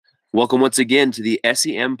Welcome once again to the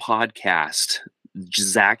S.E.M podcast.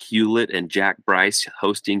 Zach Hewlett and Jack Bryce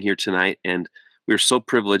hosting here tonight, and we're so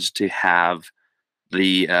privileged to have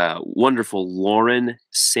the wonderful Lauren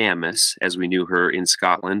Sammis, as we knew her in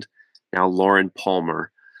Scotland, now Lauren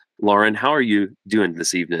Palmer. Lauren, how are you doing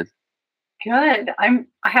this evening? Good. I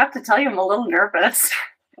have to tell you, I'm a little nervous.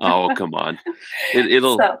 Oh, come on.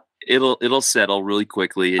 It'll settle really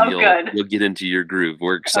quickly, and you'll get into your groove.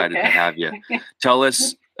 We're excited to have you. Tell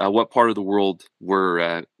us what part of the world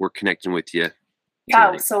we're connecting with you.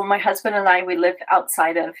 Yeah, so my husband and I, we live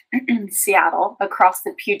outside of Seattle, across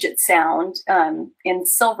the Puget Sound, in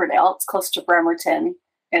Silverdale. It's close to Bremerton,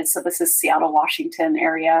 and so this is Seattle, Washington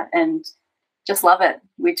area, and just love it.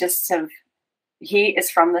 He is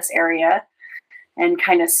from this area and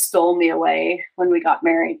kind of stole me away when we got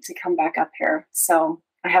married to come back up here. So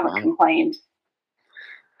I haven't complained.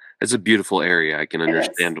 It's a beautiful area. I can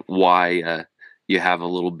understand why you have a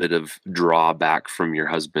little bit of drawback from your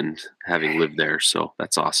husband having lived there. So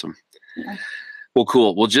that's awesome. Yeah. Well,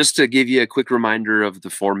 cool. Well, just to give you a quick reminder of the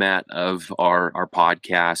format of our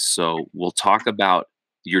podcast. So we'll talk about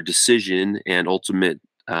your decision and ultimate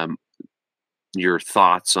your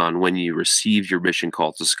thoughts on when you received your mission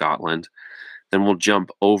call to Scotland. Then we'll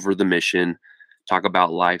jump over the mission, talk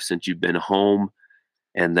about life since you've been home,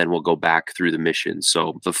 and then we'll go back through the mission.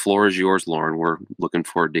 So the floor is yours, Lauren. We're looking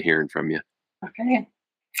forward to hearing from you. Okay.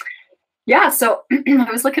 Yeah, so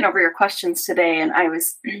I was looking over your questions today, and I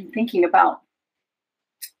was thinking about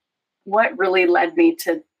what really led me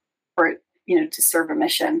to serve a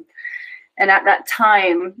mission. And at that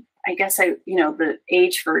time, I guess the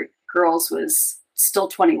age for girls was still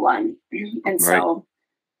 21. And so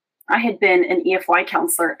I had been an EFY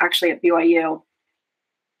counselor actually at BYU.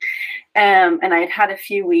 And I had had a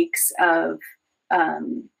few weeks of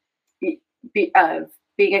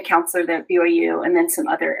being a counselor there at BYU, and then some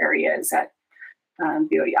other areas at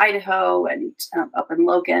BYU, Idaho, and up in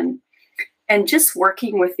Logan, and just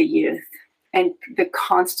working with the youth and the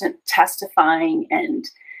constant testifying and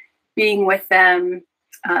being with them,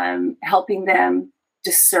 helping them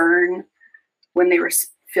discern when they were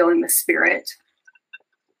feeling the Spirit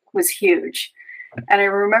was huge. And I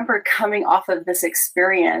remember coming off of this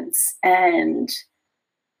experience and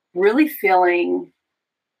really feeling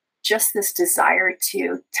just this desire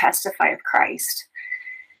to testify of Christ,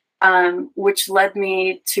 which led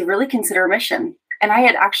me to really consider a mission. And I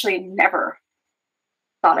had actually never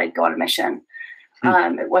thought I'd go on a mission.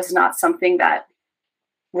 It was not something that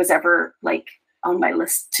was ever on my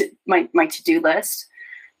list, my to-do list.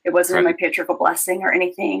 It wasn't in my patriarchal blessing or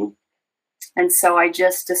anything. And so I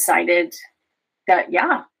just decided that,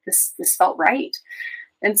 this felt right.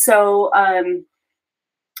 And so,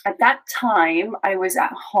 at that time, I was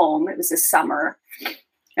at home. It was the summer.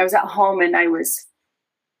 I was at home and I was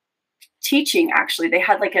teaching. Actually, they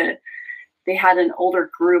had an older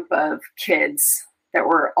group of kids that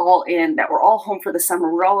were all home for the summer.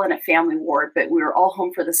 We were all in a family ward, but we were all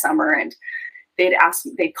home for the summer. And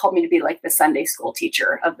they called me to be like the Sunday school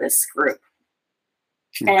teacher of this group.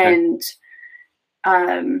 Okay. And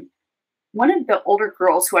one of the older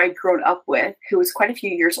girls who I'd grown up with, who was quite a few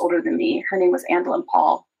years older than me, her name was Andalyn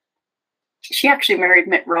Paul. She actually married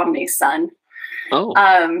Mitt Romney's son. Oh.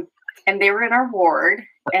 And they were in our ward,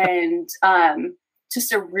 and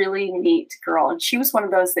just a really neat girl. And she was one of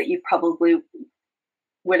those that you probably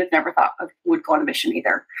would have never thought would go on a mission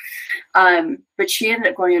either. But she ended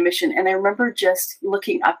up going on a mission. And I remember just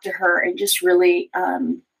looking up to her and just really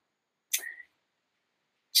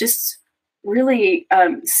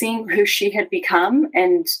seeing who she had become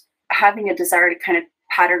and having a desire to kind of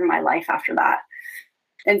pattern my life after that.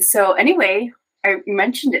 And so anyway, I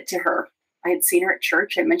mentioned it to her. I had seen her at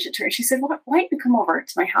church. I mentioned it to her. And she said, well, why don't you come over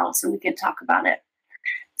to my house and we can talk about it?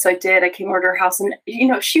 So I did. I came over to her house, and,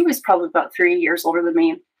 she was probably about 3 years older than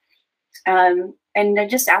me. And I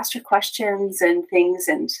just asked her questions and things.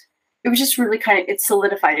 And it was just really it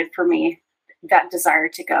solidified it for me, that desire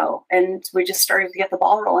to go. And we just started to get the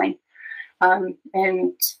ball rolling.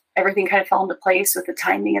 And everything kind of fell into place with the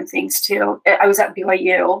timing and things too. I was at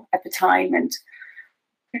BYU at the time and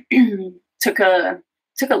took a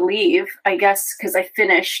leave, I guess, because I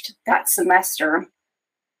finished that semester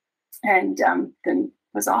and then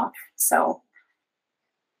was off. So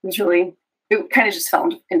it kind of just fell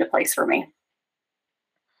into place for me.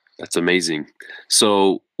 That's amazing.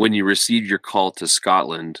 So when you received your call to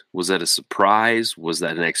Scotland, was that a surprise? Was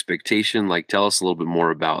that an expectation? Tell us a little bit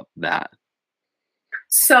more about that.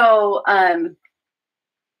 So, I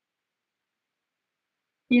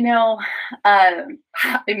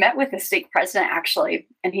met with the stake president actually,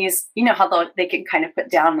 and he's, how they can kind of put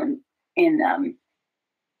down in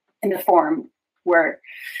in the form where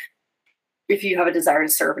if you have a desire to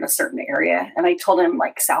serve in a certain area. And I told him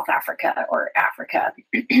like South Africa or Africa.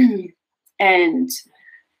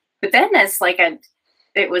 But then as like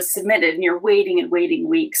it was submitted and you're waiting and waiting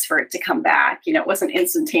weeks for it to come back, it wasn't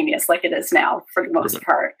instantaneous like it is now for the most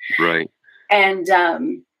part. Right. And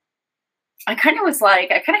I kind of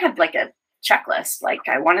had like a checklist. Like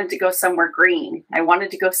I wanted to go somewhere green. I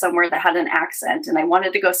wanted to go somewhere that had an accent, and I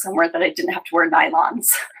wanted to go somewhere that I didn't have to wear nylons.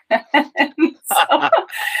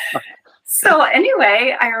 So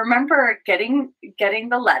anyway, I remember getting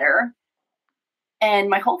the letter, and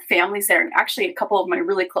my whole family's there. And actually a couple of my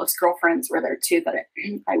really close girlfriends were there too, that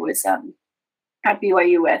I was at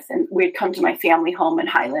BYU with, and we'd come to my family home in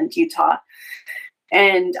Highland, Utah.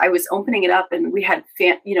 And I was opening it up, and we had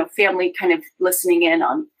family kind of listening in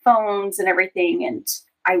on phones and everything. And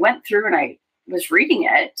I went through and I was reading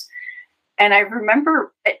it, and I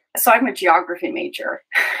remember, so I'm a geography major.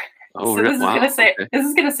 Oh, so this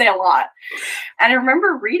is going to say a lot. And I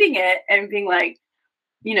remember reading it and being like,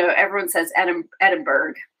 everyone says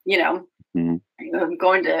Edinburgh, mm-hmm. I'm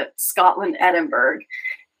going to Scotland, Edinburgh.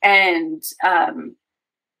 And I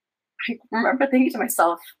remember thinking to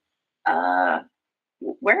myself,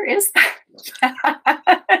 where is that?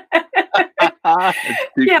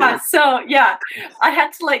 Yeah. So yeah, I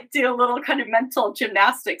had to like do a little kind of mental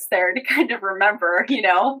gymnastics there to kind of remember,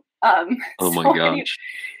 Oh my gosh.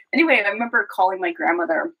 Anyway, I remember calling my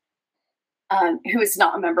grandmother, who is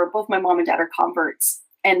not a member. Both my mom and dad are converts.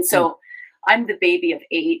 And so I'm the baby of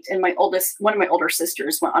 8. And one of my older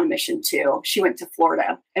sisters went on a mission too. She went to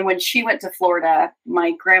Florida. And when she went to Florida,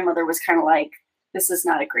 my grandmother was kind of like, this is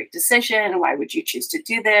not a great decision. Why would you choose to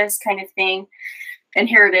do this kind of thing? And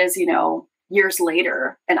here it is, years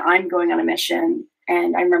later, and I'm going on a mission.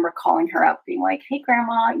 And I remember calling her up being like, hey,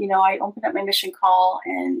 Grandma, I opened up my mission call,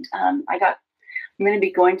 and I'm going to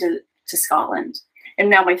be going to Scotland. And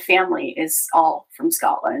now my family is all from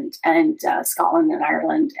Scotland and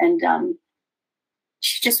Ireland. And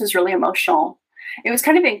she just was really emotional. It was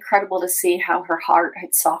kind of incredible to see how her heart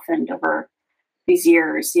had softened over these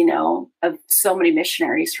years, of so many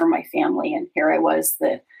missionaries from my family. And here I was,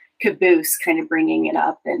 the caboose, kind of bringing it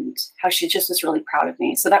up, and how she just was really proud of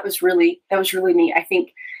me. So that was really neat. I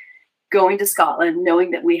think going to Scotland,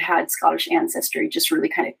 knowing that we had Scottish ancestry, just really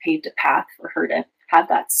kind of paved a path for her to have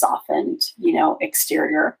that softened,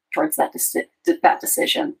 exterior towards that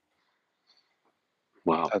decision.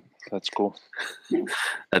 Wow. That's cool. Yeah.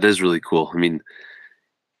 That is really cool. I mean,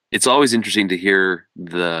 it's always interesting to hear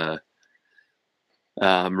the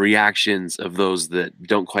reactions of those that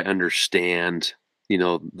don't quite understand,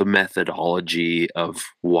 the methodology of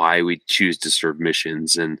why we choose to serve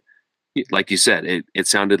missions. And like you said, it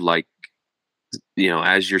sounded like,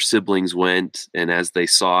 as your siblings went and as they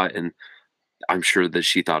saw it, and I'm sure that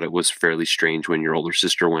she thought it was fairly strange when your older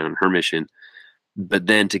sister went on her mission, but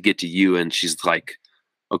then to get to you and she's like,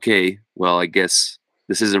 okay, well, I guess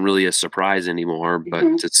this isn't really a surprise anymore, but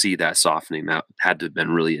Mm-hmm. to see that softening, that had to have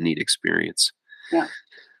been really a neat experience. Yeah.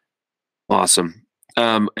 Awesome.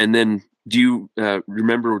 And then do you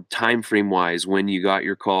remember time frame wise when you got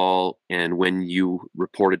your call and when you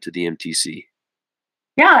reported to the MTC?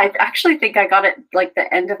 Yeah, I actually think I got it like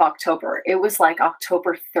the end of October. It was like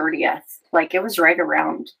October 30th. Like it was right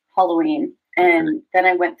around Halloween. And then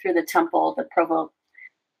I went through the Provo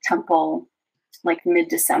temple, like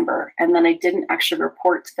mid-December. And then I didn't actually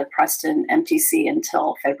report to the Preston MTC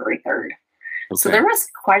until February 3rd. Okay. So there was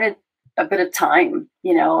quite a bit of time,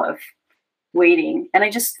 of waiting. And I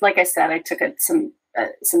just, like I said, I took some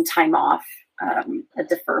time off, a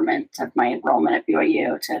deferment of my enrollment at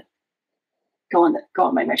BYU to go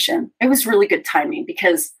on my mission. It was really good timing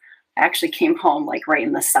because I actually came home like right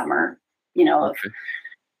in the summer, of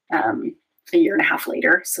a year and a half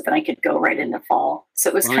later. So then I could go right into fall. So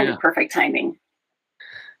it was kind of perfect timing.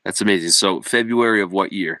 That's amazing. So February of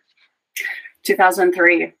what year?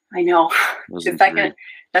 2003. I know. That's going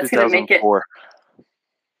to make it.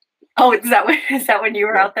 Oh, is that when you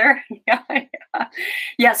were out there?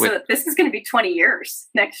 Yeah. So Wait. This is going to be 20 years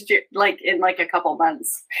next year, like in like a couple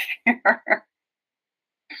months.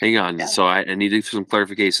 Hang on. Yeah. So I needed some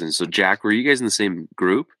clarification. So Jack, were you guys in the same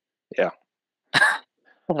group? Yeah.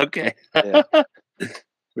 Okay. Yeah.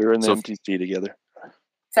 We were in the MTC together.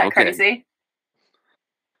 Is that crazy?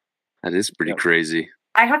 That is pretty crazy.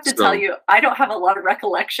 I have to tell you, I don't have a lot of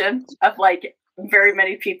recollection of like very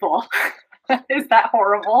many people. Is that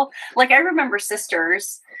horrible? Like I remember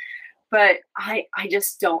sisters, but I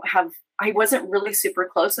just don't have, I wasn't really super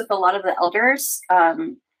close with a lot of the elders.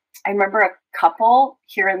 I remember a couple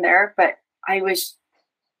here and there, but I was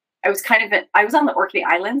I was I was on the Orkney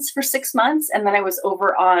Islands for 6 months, and then I was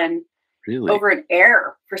over in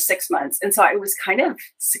Ayr for 6 months. And so I was kind of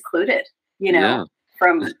secluded,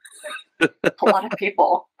 from a lot of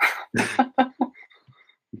people.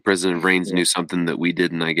 President Rains knew something that we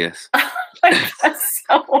didn't, I guess. I guess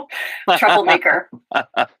so. Troublemaker.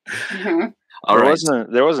 Mm-hmm.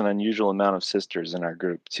 There was an unusual amount of sisters in our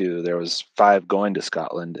group too. There was 5 going to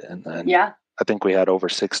Scotland, and then I think we had over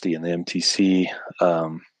 60 in the MTC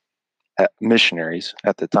missionaries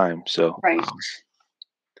at the time. So right.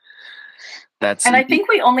 And I think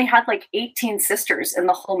we only had like 18 sisters in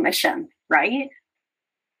the whole mission, right?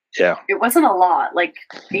 Yeah. It wasn't a lot, like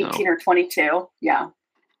 18 or 22. Yeah.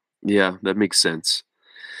 Yeah, that makes sense.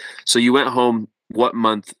 So you went home what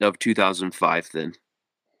month of 2005 then?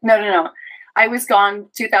 No. I was gone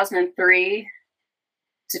 2003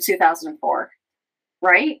 to 2004.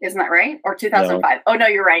 Right? Isn't that right? Or 2005? No. Oh, no,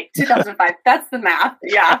 you're right. 2005. That's the math.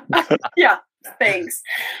 Yeah. Yeah. Thanks.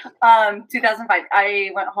 2005. I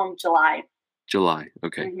went home July. July.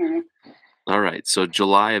 Okay. Mm-hmm. All right. So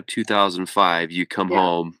July of 2005, you come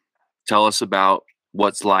home. Tell us about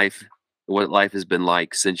what life has been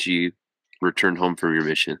like since you returned home from your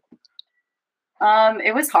mission.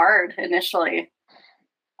 It was hard initially.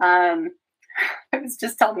 I was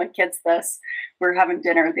just telling my kids this. We were having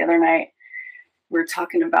dinner the other night. We were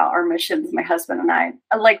talking about our missions, my husband and I.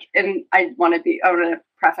 And I want to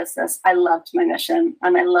preface this. I loved my mission,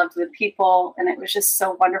 and I loved the people, and it was just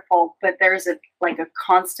so wonderful. But there's a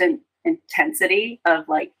constant intensity of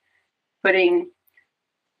like putting,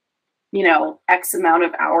 X amount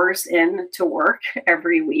of hours in to work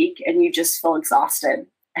every week, and you just feel exhausted.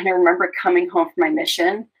 And I remember coming home from my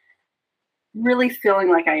mission, really feeling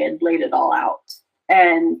like I had laid it all out,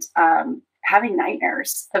 and having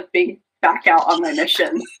nightmares of being back out on my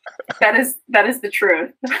mission. That is the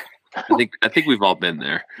truth. I think we've all been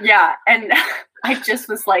there. Yeah. And I just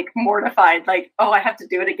was like mortified, like, oh, I have to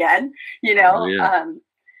do it again,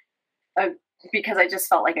 because I just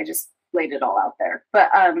felt like I just laid it all out there.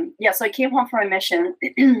 But so I came home from my mission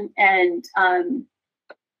and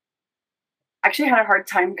actually had a hard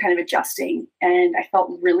time kind of adjusting. And I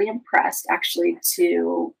felt really impressed actually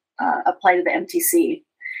to apply to the MTC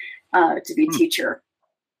to be a teacher.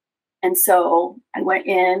 And so I went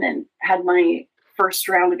in and had my first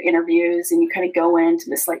round of interviews, and you kind of go into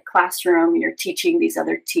this like classroom, and you're teaching these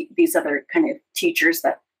other kind of teachers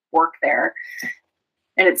that work there.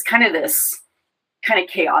 And it's kind of this kind of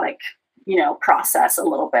chaotic, process a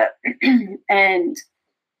little bit. And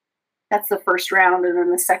that's the first round. And then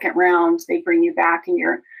the second round, they bring you back and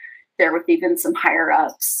you're there with even some higher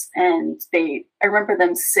ups. And I remember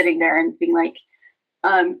them sitting there and being like,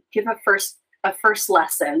 give a first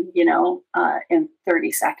lesson, in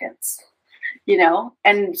 30 seconds,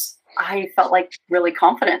 and I felt like really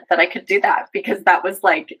confident that I could do that, because that was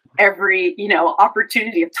like every,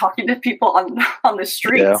 opportunity of talking to people on the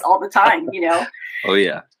streets all the time, Oh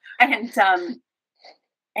yeah. And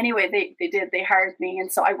anyway, they hired me.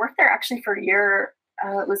 And so I worked there actually for a year.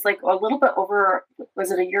 It was like a little bit over,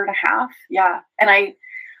 was it a year and a half? Yeah. And I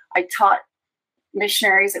taught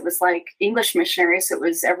missionaries. It was like English missionaries. It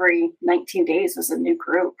was every 19 days was a new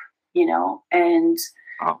group, and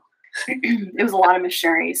wow. It was a lot of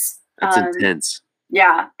missionaries. That's intense.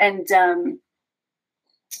 Yeah. And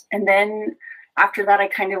then after that, I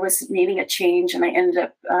kind of was needing a change, and I ended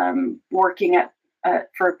up working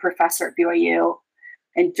for a professor at BYU.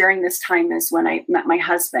 And during this time is when I met my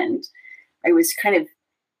husband. I was kind of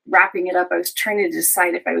wrapping it up. I was trying to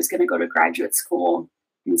decide if I was going to go to graduate school.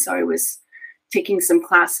 And so I was taking some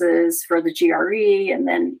classes for the GRE, and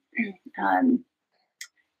then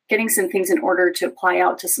getting some things in order to apply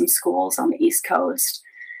out to some schools on the East Coast.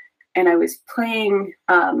 And I was playing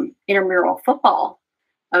intramural football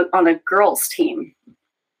on a girls' team,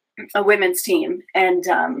 a women's team. And,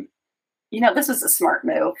 this was a smart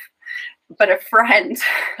move. But a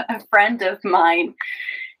friend of mine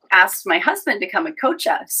asked my husband to come and coach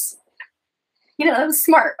us. That was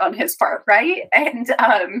smart on his part, right? And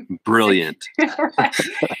brilliant. Right.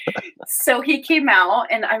 So he came out,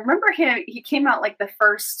 and I remember he came out like the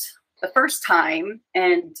first time,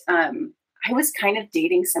 and I was kind of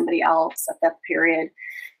dating somebody else at that period,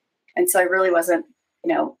 and so I really wasn't,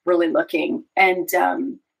 really looking. And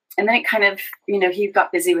then it kind of, he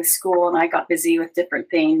got busy with school, and I got busy with different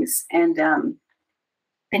things, and then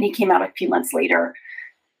he came out a few months later.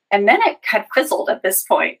 And then it kind of fizzled at this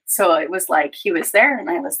point. So it was like he was there, and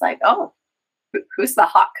I was like, oh, who's the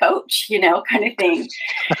hot coach, kind of thing.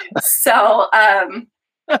 So,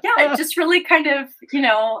 it just really kind of,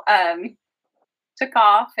 took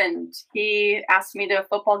off, and he asked me to a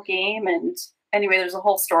football game, and anyway, there's a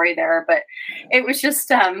whole story there, but it was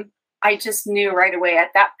just, I just knew right away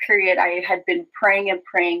at that period, I had been praying and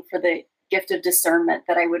praying for the gift of discernment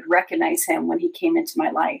that I would recognize him when he came into my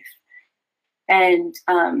life. And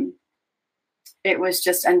it was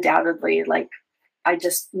just undoubtedly like, I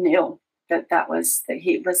just knew that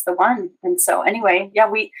he was the one. And so anyway, yeah,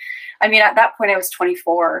 at that point I was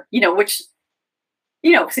 24, which,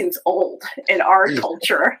 seems old in our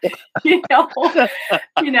culture, now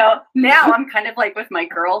I'm kind of like with my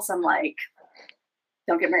girls, I'm like,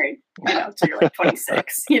 don't get married, until you're like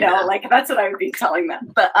 26, like that's what I would be telling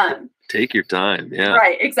them. But, take your time. Yeah.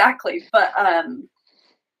 Right. Exactly. But,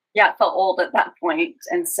 yeah, it felt old at that point.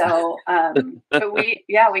 And so, but we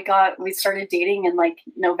started dating in like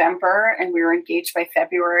November, and we were engaged by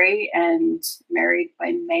February and married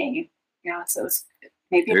by May. Yeah. So it was,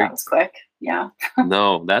 that was quick. Yeah.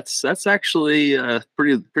 No, that's actually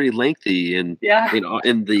pretty lengthy in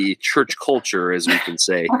the church culture, as we can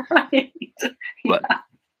say. Right. But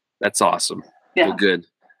that's awesome. Yeah. Well, good.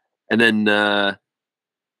 And then,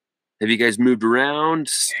 have you guys moved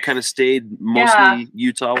around, kind of stayed mostly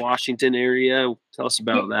Utah, Washington area? Tell us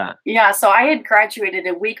about that. Yeah. So I had graduated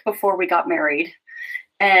a week before we got married,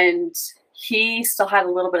 and he still had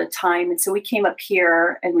a little bit of time. And so we came up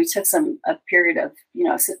here and we took a period of,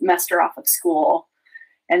 a semester off of school.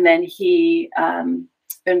 And then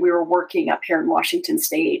then we were working up here in Washington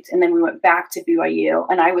State. And then we went back to BYU,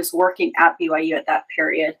 and I was working at BYU at that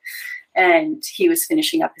period, and he was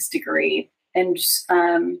finishing up his degree. And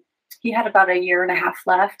he had about a year and a half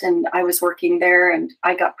left, and I was working there, and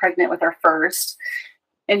I got pregnant with our first,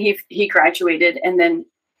 and he graduated. And then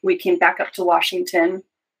we came back up to Washington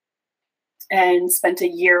and spent a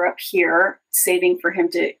year up here saving for him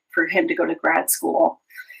to go to grad school.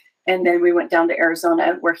 And then we went down to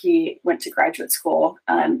Arizona, where he went to graduate school.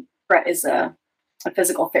 Brett is a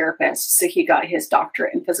physical therapist, so he got his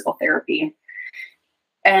doctorate in physical therapy.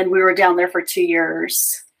 And we were down there for 2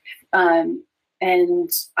 years. And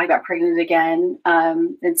I got pregnant again.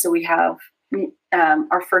 And so we have,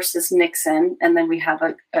 our first is Nixon, and then we have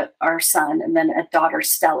our son, and then a daughter,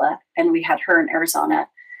 Stella, and we had her in Arizona.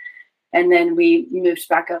 And then we moved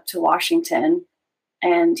back up to Washington,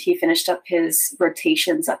 and he finished up his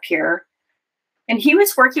rotations up here. And he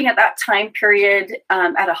was working at that time period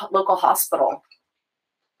at a local hospital.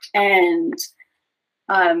 And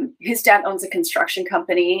his dad owns a construction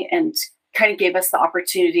company, and kind of gave us the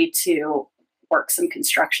opportunity to work some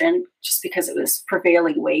construction just because it was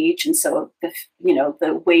prevailing wage. And so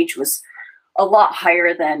the wage was a lot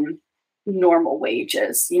higher than normal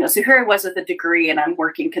wages, so here I was with a degree, and I'm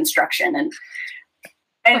working construction, and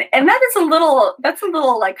that's a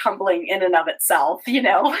little like humbling in and of itself,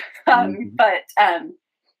 but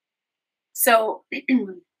so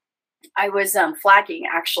I was flagging,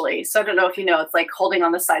 actually. So I don't know if it's like holding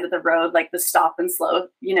on the side of the road, like the stop and slow,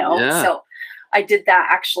 So I did that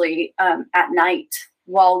actually at night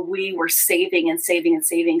while we were saving and saving and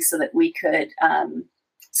saving so that we could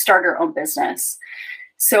start our own business.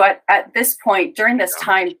 So at this point, during this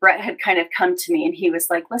time, Brett had kind of come to me, and he was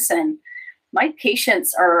like, listen, my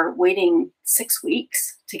patients are waiting 6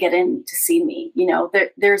 weeks to get in to see me.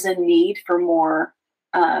 There's a need for more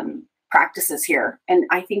practices here. And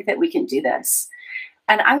I think that we can do this.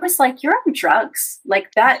 And I was like, you're on drugs.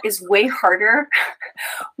 Like, that is way harder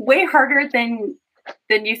than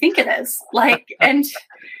you think it is. Like, and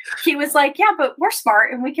he was like, yeah, but we're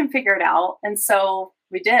smart and we can figure it out. And so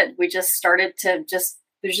we did. We just started to just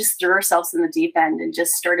threw ourselves in the deep end and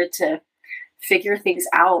just started to figure things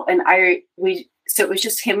out. And so it was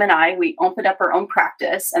just him and I. We opened up our own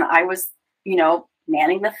practice, and I was,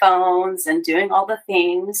 manning the phones and doing all the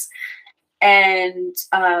things. And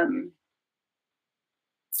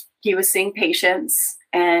he was seeing patients,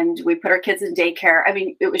 and we put our kids in daycare. I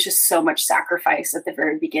mean, it was just so much sacrifice at the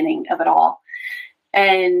very beginning of it all.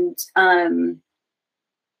 And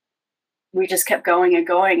we just kept going and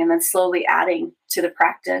going, and then slowly adding to the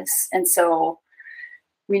practice. And so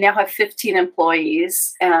we now have 15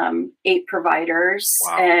 employees, 8 providers,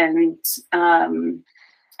 wow, and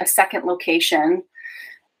a second location.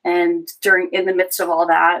 And in the midst of all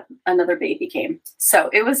that, another baby came. So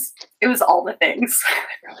it was all the things,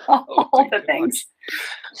 all the things.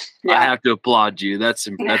 Yeah. I have to applaud you. That's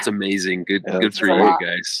amazing. Good for you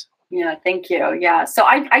guys. Yeah, thank you. Yeah, so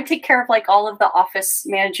I take care of like all of the office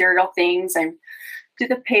managerial things. I do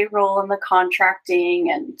the payroll and the contracting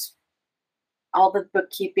and all the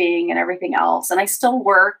bookkeeping and everything else. And I still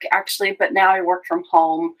work, actually, but now I work from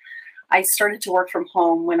home. I started to work from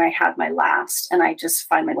home when I had my last, and I just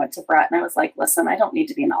finally went to Brett and I was like, listen, I don't need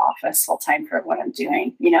to be in the office full time for what I'm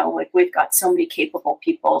doing. Like, we've got so many capable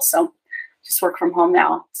people. So just work from home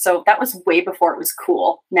now. So that was way before it was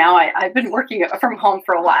cool. Now I've been working from home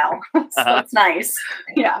for a while. So it's nice.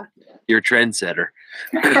 Yeah. You're a trendsetter.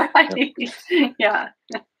 Right. Yeah.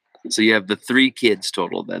 So you have the 3 kids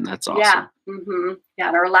total then. That's awesome. Yeah. Mm-hmm. Yeah.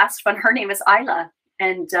 And our last one, her name is Isla.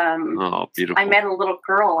 And oh, beautiful. I met a little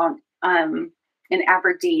girl in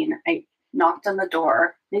Aberdeen. I knocked on the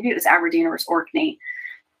door. Maybe it was Aberdeen or it was Orkney.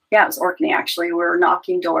 Yeah, it was Orkney, actually. We were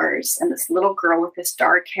knocking doors, and this little girl with this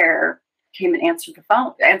dark hair came and answered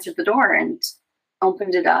the door and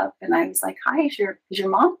opened it up. And I was like, hi, is your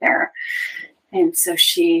mom there? And so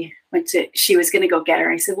she was going to go get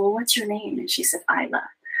her. I said, well, what's your name? And she said, Isla.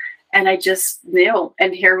 And I just knew.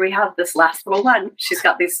 And here we have this last little one. She's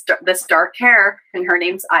got this dark hair, and her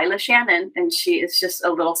name's Isla Shannon, and she is just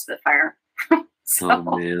a little Spitfire. So,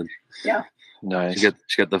 oh, man. Yeah. Nice.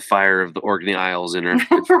 She got the fire of the Orkney Isles in her.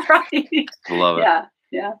 Right. I love it. Yeah.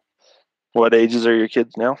 Yeah. What ages are your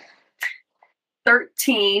kids now?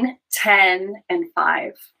 13, 10, and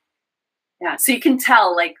 5. Yeah. So you can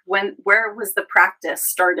tell like where was the practice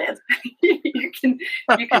started. you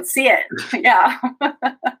can see it. Yeah.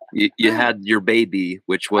 you had your baby,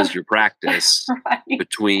 which was your practice, right.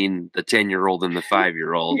 between the 10-year-old and the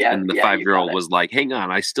 5-year-old. Yeah, and the 5-year-old was like, hang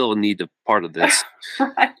on, I still need a part of this.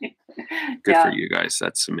 Right. Good for you guys.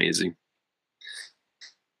 That's amazing.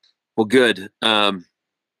 Well, good.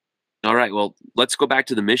 All right. Well, let's go back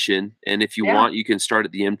to the mission. And if you want, you can start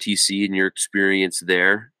at the MTC and your experience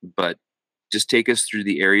there. But just take us through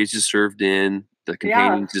the areas you served in, the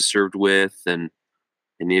companions you served with, and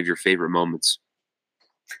any of your favorite moments.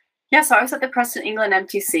 Yeah, so I was at the Preston England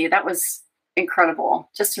MTC. That was incredible.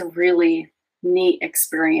 Just a really neat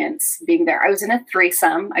experience being there. I was in a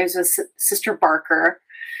threesome. I was with Sister Barker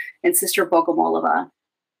and Sister Bogomolova.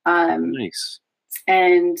 Nice.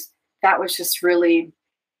 And that was just really,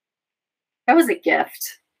 that was a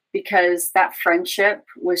gift, because that friendship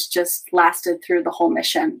was just lasted through the whole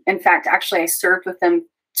mission. In fact, actually, I served with them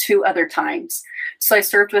 2 other times. So I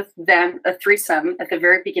served with them a threesome at the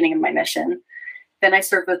very beginning of my mission. Then I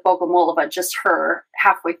served with Bogomolova, just her,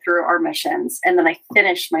 halfway through our missions. And then I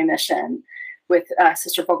finished my mission with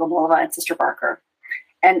Sister Bogomolova and Sister Barker.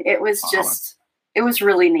 And it was just, it was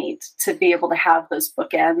really neat to be able to have those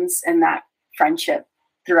bookends and that friendship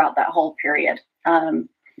throughout that whole period.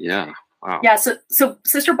 Yeah. Wow. Yeah. So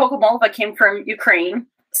Sister Bogomolova came from Ukraine,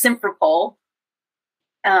 Simferopol.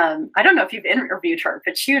 I don't know if you've interviewed her,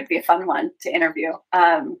 but she would be a fun one to interview.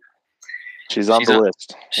 She's on the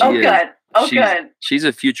list. Good. Good. She's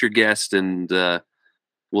a future guest, and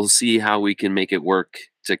we'll see how we can make it work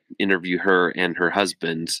to interview her and her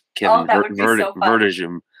husband, Kevin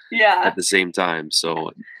Vertigem, at the same time.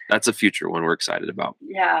 So that's a future one we're excited about.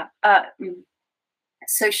 Yeah.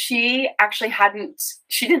 So she actually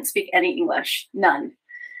she didn't speak any English, none.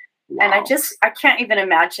 Wow. And I can't even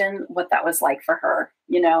imagine what that was like for her,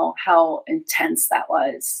 how intense that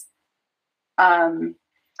was. And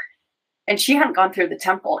she hadn't gone through the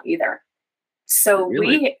temple either. So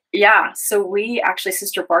we actually,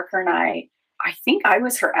 Sister Barker and I think I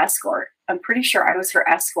was her escort. I'm pretty sure I was her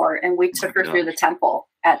escort, and we took her through the temple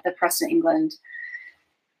at the Preston England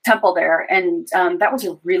temple there. And that was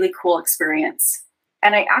a really cool experience.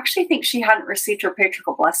 And I actually think she hadn't received her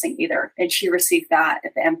patriarchal blessing either. And she received that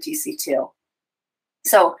at the MTC too.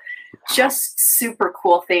 So just super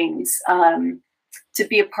cool things to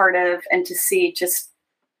be a part of, and to see just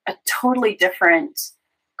a totally different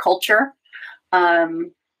culture.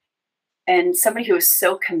 And somebody who is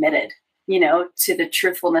so committed, to the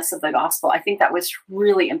truthfulness of the gospel. I think that was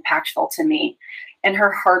really impactful to me, and her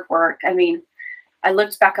hard work. I mean, I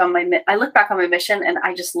looked back on my mission, and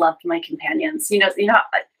I just loved my companions.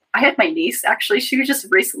 I had my niece, actually. She was just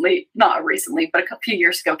not recently, but a few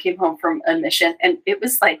years ago, came home from a mission, and it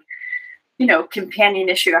was like, companion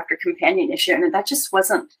issue after companion issue. And that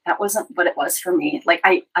wasn't what it was for me. Like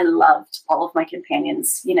I loved all of my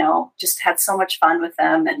companions, just had so much fun with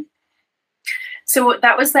them. And so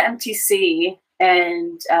that was the MTC,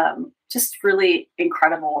 and just really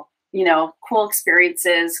incredible, cool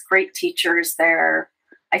experiences, great teachers there.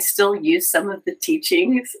 I still use some of the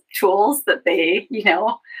teaching tools that they,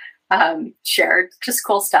 shared, just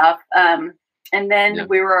cool stuff. And then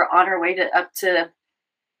we were on our way up to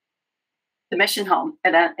the mission home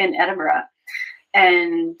in Edinburgh,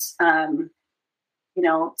 and,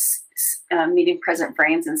 meeting President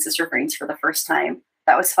Vrains and Sister Vrains for the first time.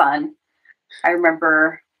 That was fun. I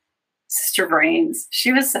remember Sister Vrains.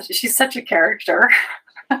 She's such a character.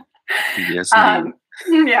 Yes.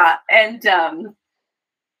 Yeah. And,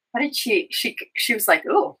 what did she was like,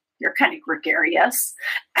 "Oh, you're kind of gregarious.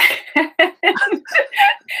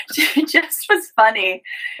 She just was funny.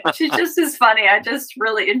 She just is funny. I just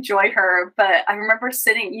really enjoy her. But I remember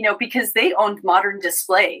sitting, you know, because they owned Modern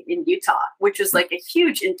Display in Utah, which was like a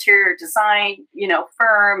huge interior design, you know,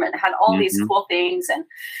 firm, and had all these cool things. And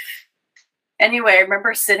anyway, I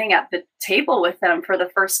remember sitting at the table with them for the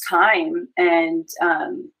first time and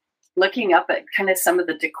looking up at kind of some of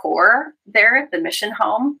the decor there at the mission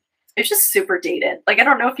home. It's just super dated. Like, I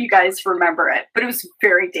don't know if you guys remember it, but it was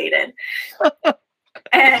very dated.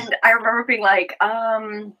 And I remember being like,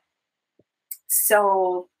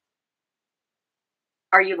 so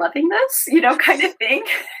are you loving this? You know, kind of thing.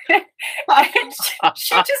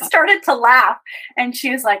 She just started to laugh, and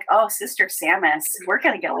she was like, oh, Sister Sammis, we're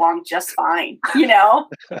going to get along just fine, you know?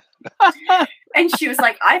 And she was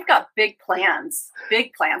like, I've got big plans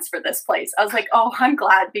for this place. I was like, oh, I'm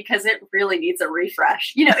glad, because it really needs a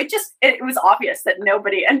refresh. You know, it was obvious that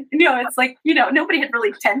nobody, and, you know, it's like, you know, nobody had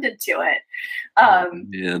really tended to it.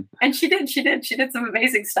 And she did some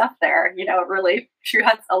amazing stuff there. You know, really, she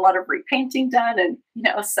had a lot of repainting done, and, you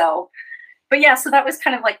know, so, but yeah, so that was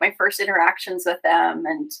kind of like my first interactions with them.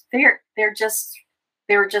 And they were just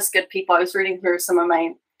good people. I was reading through some of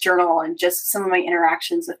my journal and just some of my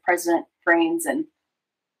interactions with President Brains, and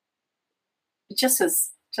it just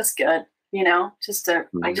was just good, you know,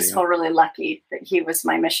 I just felt really lucky that he was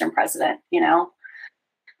my mission president, you know?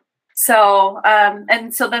 So,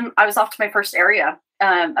 and so then I was off to my first area,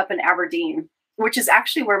 up in Aberdeen, which is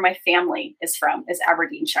actually where my family is from, is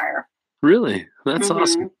Aberdeenshire. Really? That's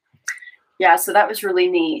awesome. Yeah. So that was really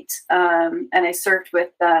neat. And I served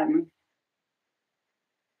with, oh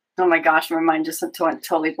my gosh, my mind just went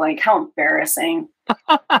totally blank. How embarrassing.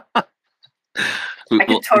 I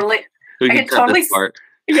could totally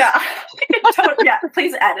yeah. Yeah,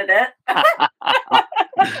 please edit it.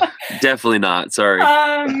 Definitely not. Sorry.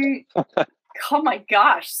 Oh my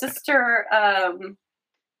gosh, Sister,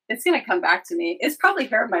 it's gonna come back to me. It's probably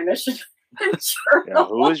here in my mission. Yeah,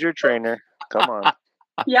 who was your trainer? Come on.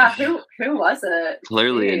 Yeah, who was it?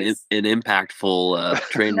 Clearly an impactful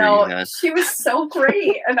trainer. No, she was so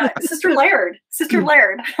great. And Sister Laird. Sister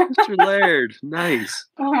Laird, nice.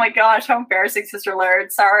 Oh my gosh, how embarrassing, Sister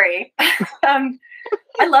Laird. Sorry.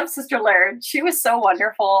 I love Sister Laird. She was so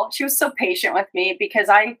wonderful. She was so patient with me, because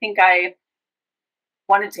I think I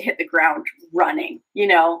wanted to hit the ground running, you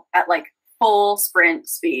know, at like full sprint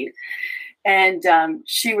speed. And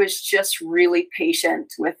she was just really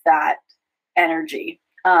patient with that energy,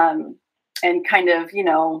 and kind of, you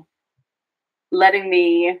know, letting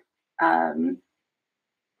me, I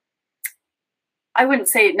wouldn't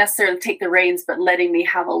say necessarily take the reins, but letting me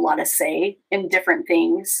have a lot of say in different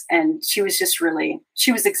things. And she was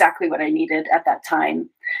exactly what I needed at that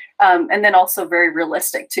time. And then also very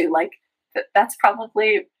realistic too. Like, that's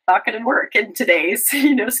probably not going to work in today's,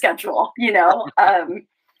 you know, schedule, you know?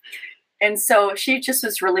 And so she just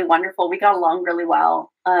was really wonderful. We got along really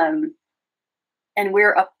well. And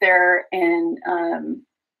we're up there in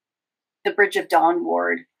the Bridge of Dawn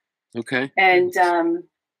ward. Okay. And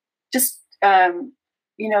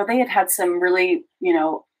you know, they had some really, you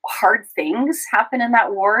know, hard things happen in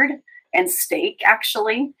that ward, and stake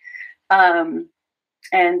actually.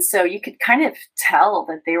 And so you could kind of tell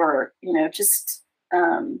that they were, you know, just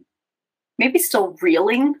maybe still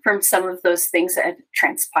reeling from some of those things that had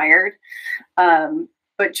transpired,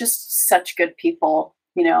 but just such good people,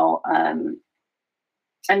 you know.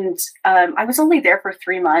 And I was only there for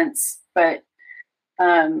 3 months, but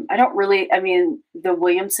the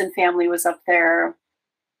Williamson family was up there.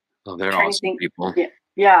 Oh, they're awesome people.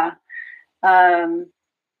 Yeah.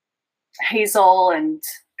 Hazel and,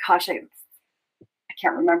 gosh, I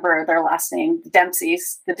can't remember their last name.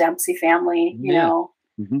 The Dempsey family, you know.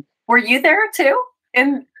 Mm-hmm. Were you there too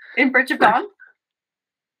in Bridge of Dawn?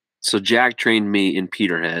 So Jack trained me in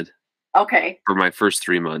Peterhead. Okay. For my first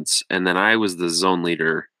 3 months. And then I was the zone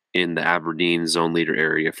leader in the Aberdeen zone leader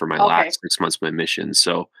area for my last 6 months of my mission.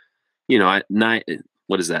 So, you know, 9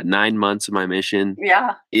 months of my mission.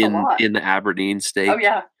 Yeah. In the Aberdeen stake. Oh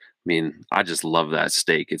yeah. I mean, I just love that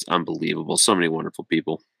stake. It's unbelievable. So many wonderful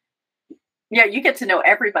people. Yeah, you get to know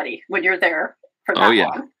everybody when you're there for that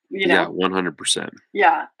long. You know? Yeah, 100%.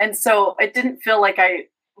 Yeah. And so it didn't feel like I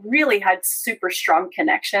really had super strong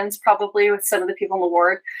connections probably with some of the people in the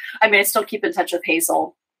ward. I mean, I still keep in touch with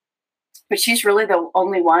Hazel, but she's really the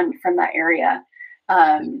only one from that area.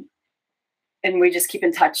 And we just keep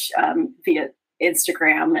in touch via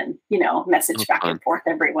Instagram and, you know, message back and forth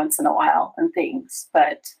every once in a while and things.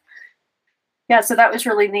 But yeah, so that was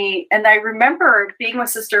really neat. And I remember being with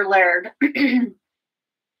Sister Laird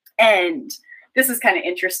and this is kind of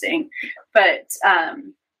interesting, but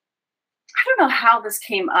don't know how this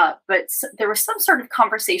came up, but there was some sort of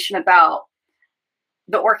conversation about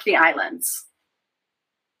the Orkney Islands.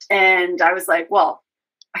 And I was like, well,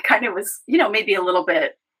 I kind of was, maybe a little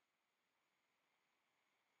bit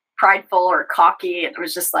prideful or cocky. And it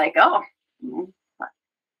was just like, oh,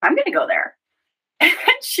 I'm going to go there. And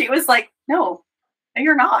she was like, no,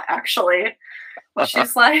 you're not actually.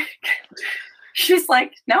 She's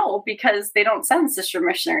like, no, because they don't send sister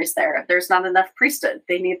missionaries there. There's not enough priesthood.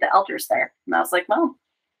 They need the elders there. And I was like, well,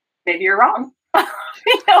 maybe you're wrong.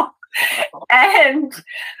 And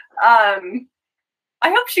I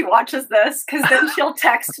hope she watches this, because then she'll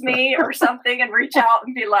text me or something and reach out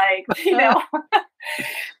and be like,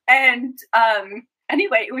 And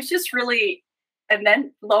anyway, it was just really, and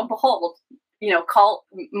then lo and behold,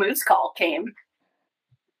 Moose call came,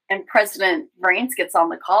 and President Rains gets on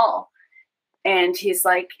the call, and he's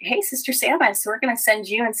like, hey, Sister Sammis, so we're going to send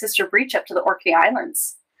you and Sister Breach up to the Orkney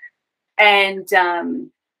Islands. And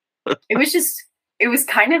it was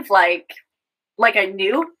kind of like I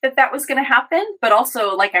knew that was going to happen, but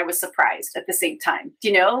also like I was surprised at the same time.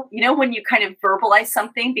 When you kind of verbalize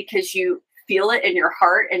something because you feel it in your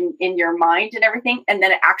heart and in your mind and everything, and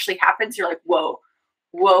then it actually happens, you're like, whoa,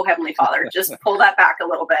 Heavenly Father, just pull that back a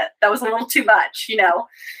little bit. That was a little too much,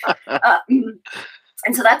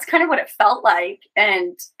 And so that's kind of what it felt like.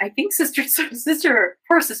 And I think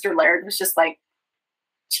poor Sister Laird was just like,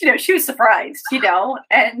 she was surprised,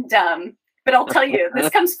 and, but I'll tell you, this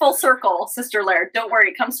comes full circle, Sister Laird. Don't worry,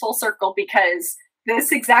 it comes full circle, because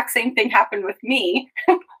this exact same thing happened with me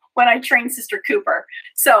when I trained Sister Cooper.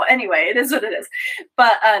 So anyway, it is what it is.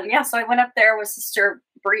 But so I went up there with Sister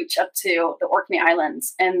Breach up to the Orkney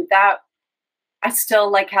Islands, and that I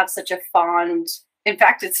still have such a fond. In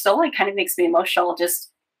fact, it still kind of makes me emotional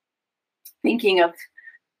just thinking of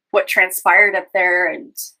what transpired up there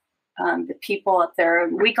and the people up there.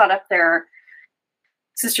 And we got up there,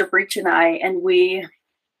 Sister Breach and I, and we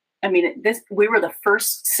were the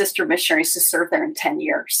first sister missionaries to serve there in 10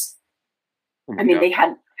 years. They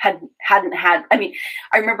hadn't had. I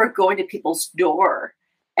remember going to people's door,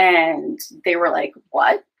 and they were like,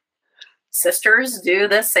 "What? Sisters do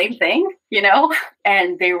the same thing?"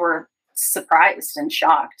 And they were surprised and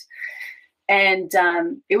shocked. And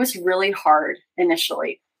it was really hard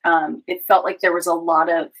initially. It felt like there was a lot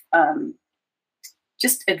of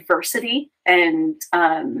just adversity, and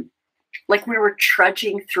like we were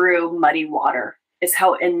trudging through muddy water is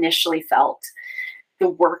how it initially felt. The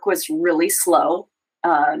work was really slow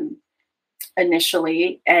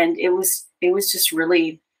initially, and it was just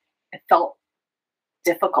really, it felt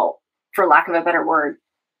difficult, for lack of a better word.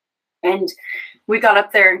 And we got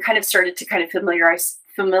up there and kind of started to kind of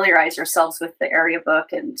familiarize ourselves with the area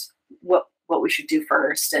book and what we should do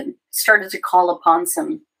first, and started to call upon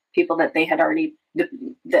some people that they had already,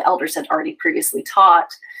 the elders had already previously taught.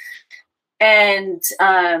 And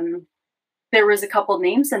there was a couple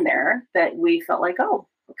names in there that we felt like, oh,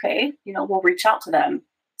 okay, we'll reach out to them.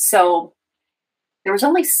 So there was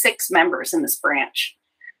only 6 members in this branch,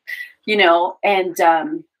 and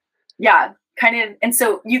kind of. And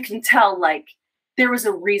so you can tell, there was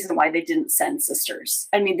a reason why they didn't send sisters.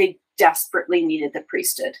 They desperately needed the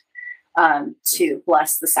priesthood to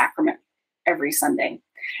bless the sacrament every Sunday.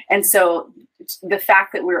 And so the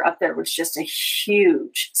fact that we were up there was just a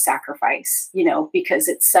huge sacrifice, because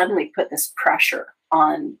it suddenly put this pressure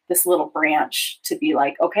on this little branch to be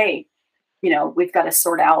like, okay, we've got to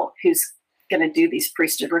sort out who's going to do these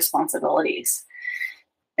priesthood responsibilities.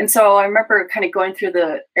 And so I remember kind of going through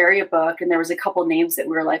the area book, and there was a couple names that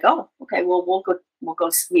we were like, oh, okay, well, we'll go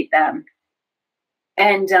meet them.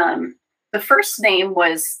 And the first name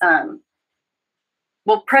was,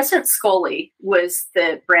 President Scully was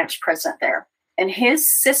the branch president there, and his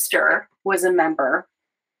sister was a member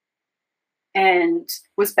and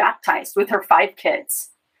was baptized with her 5 kids,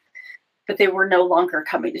 but they were no longer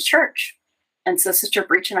coming to church. And so Sister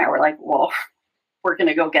Breach and I were like, well, we're going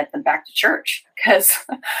to go get them back to church, because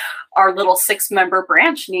our little 6-member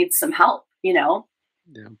branch needs some help,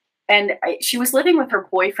 Yeah. And she was living with her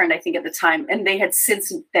boyfriend, I think, at the time, and they had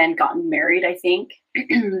since then gotten married, I think.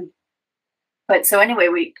 But so anyway,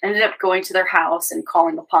 we ended up going to their house and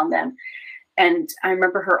calling upon them. And I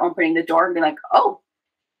remember her opening the door and being like, oh,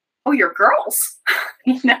 you're girls,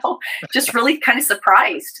 just really kind of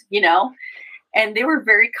surprised, and they were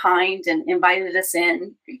very kind and invited us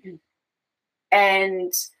in.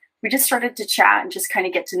 And we just started to chat and just kind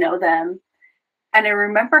of get to know them. And I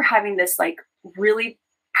remember having this really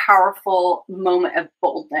powerful moment of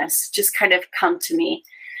boldness just kind of come to me.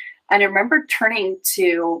 And I remember turning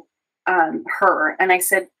to her, and I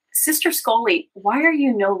said, Sister Scully, why are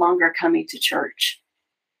you no longer coming to church?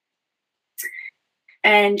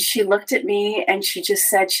 And she looked at me and she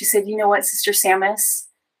said, you know what, Sister Sammis,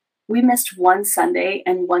 we missed one Sunday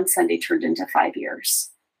and one Sunday turned into 5 years.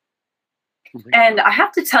 And I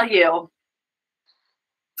have to tell you,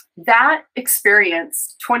 that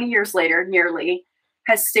experience 20 years later, nearly,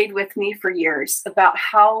 has stayed with me for years about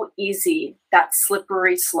how easy that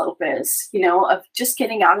slippery slope is, of just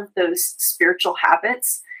getting out of those spiritual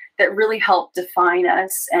habits that really help define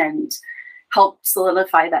us and help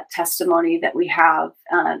solidify that testimony that we have.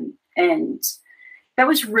 And that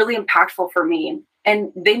was really impactful for me.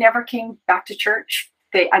 And they never came back to church.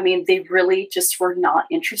 They really just were not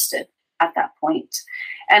interested at that point.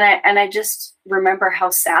 And I just remember how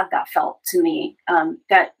sad that felt to me,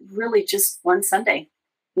 that really just one Sunday,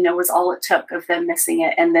 was all it took of them missing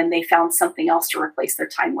it. And then they found something else to replace their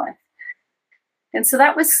time with. And so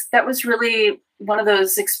that was really one of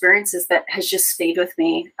those experiences that has just stayed with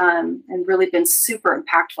me, and really been super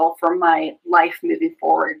impactful for my life moving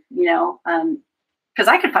forward, because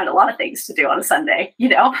I could find a lot of things to do on a Sunday,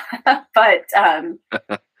 but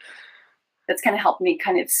that's kind of helped me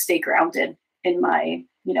kind of stay grounded in my,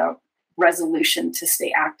 resolution to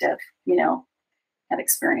stay active, that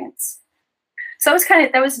experience. So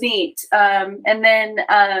that was neat. And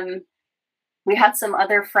then we had some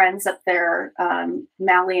other friends up there,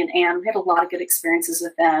 Mally and Ann. We had a lot of good experiences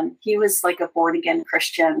with them. He was like a born again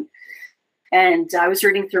Christian. And I was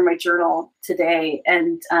reading through my journal today,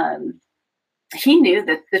 and he knew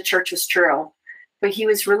that the church was true, but he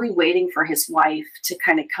was really waiting for his wife to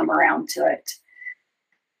kind of come around to it.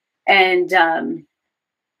 And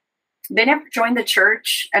they never joined the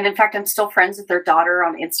church. And in fact, I'm still friends with their daughter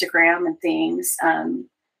on Instagram and things.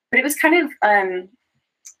 But it was kind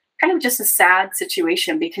of just a sad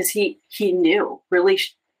situation, because he knew really,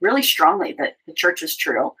 really strongly that the church was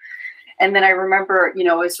true. And then I remember,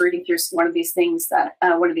 I was reading through one of these things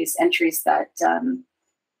one of these entries that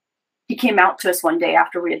he came out to us one day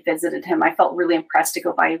after we had visited him. I felt really impressed to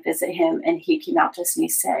go by and visit him. And he came out to us and he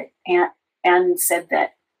said,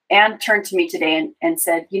 Anne turned to me today and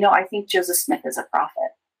said, I think Joseph Smith is a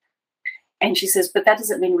prophet. And she says, but that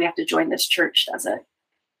doesn't mean we have to join this church, does it?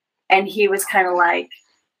 And he was kind of like,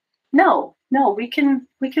 no, we can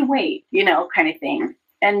wait, kind of thing.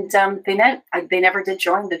 And they never did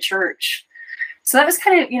join the church. So that was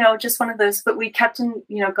kind of, just one of those, but we kept in,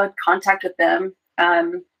 good contact with them.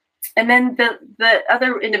 And then the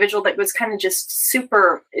other individual that was kind of just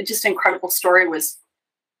incredible story was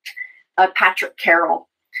Patrick Carroll.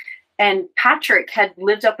 And Patrick had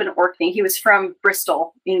lived up in Orkney. He was from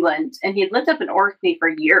Bristol, England, and he had lived up in Orkney for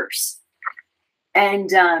years. And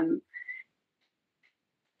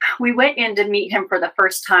we went in to meet him for the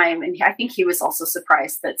first time, and I think he was also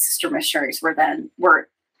surprised that sister missionaries were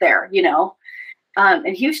there,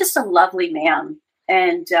 and he was just a lovely man.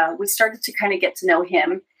 And we started to kind of get to know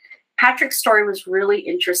him. Patrick's story was really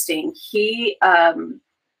interesting. He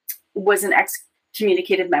was an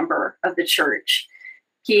excommunicated member of the church.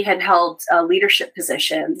 He had held leadership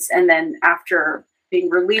positions, and then after being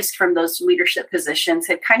released from those leadership positions,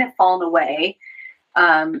 had kind of fallen away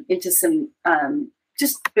into some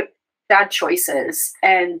just bad choices,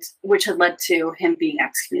 and which had led to him being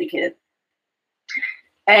excommunicated.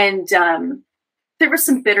 And there was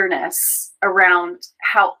some bitterness around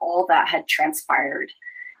how all that had transpired,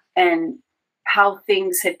 and how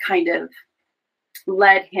things had kind of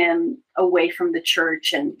led him away from the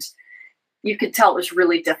church, and you could tell it was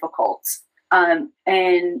really difficult. But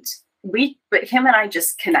him and I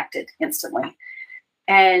just connected instantly.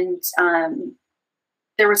 And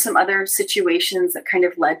there were some other situations that kind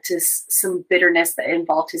of led to some bitterness that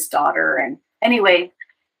involved his daughter. And anyway,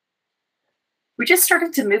 we just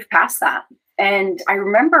started to move past that. And I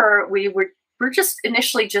remember we were just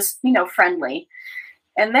initially just, friendly.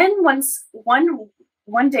 And then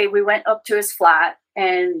one day we went up to his flat,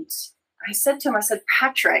 and I said to him,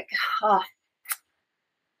 Patrick,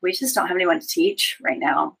 we just don't have anyone to teach right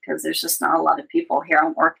now, because there's just not a lot of people here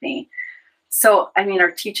on Orkney. So,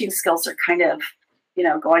 our teaching skills are kind of,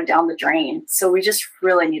 going down the drain. So we just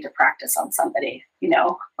really need to practice on somebody,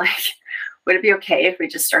 would it be okay if we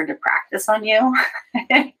just started to practice on you?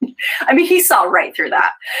 He saw right through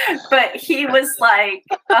that, but he was like,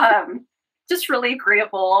 just really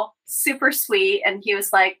agreeable, super sweet. And he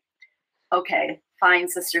was like, okay, fine,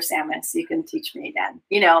 Sister Sammis, you can teach me again,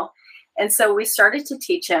 And so we started to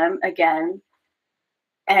teach him again.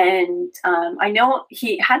 And I know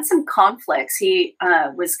he had some conflicts. He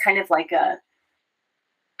was kind of like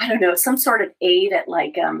some sort of aide at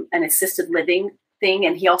an assisted living thing.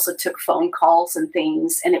 And he also took phone calls and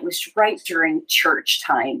things. And it was right during church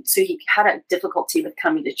time. So he had a difficulty with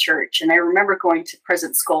coming to church. And I remember going to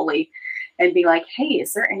President Scully and be like, hey,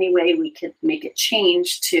 is there any way we could make it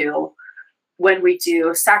change to when we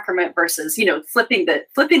do sacrament versus, flipping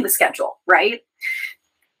the schedule, right?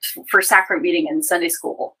 For sacrament meeting and Sunday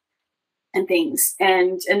school and things.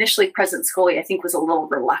 And initially President Scully, I think, was a little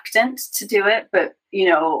reluctant to do it, but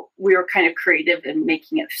we were kind of creative in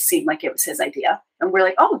making it seem like it was his idea. And we're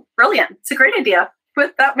like, oh, brilliant. It's a great idea.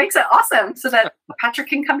 But that makes it awesome so that Patrick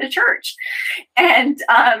can come to church. And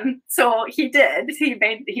so he did. He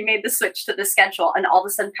made the switch to the schedule, and all of a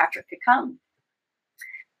sudden Patrick could come.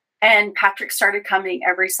 And Patrick started coming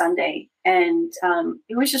every Sunday. And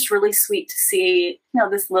it was just really sweet to see,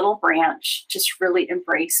 this little branch just really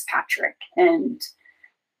embrace Patrick. And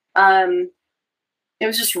it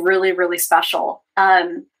was just really, really special.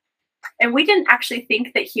 And we didn't actually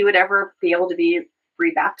think that he would ever be able to be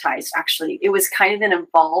rebaptized. Actually, it was kind of an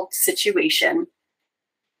involved situation.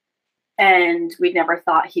 And we never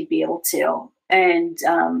thought he'd be able to. And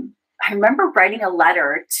I remember writing a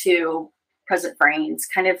letter to President Brains,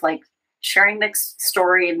 kind of like sharing the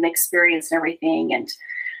story and the experience and everything. And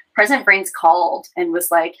President Brains called and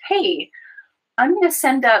was like, hey, I'm going to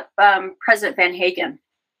send up President Van Hagen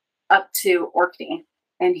up to Orkney,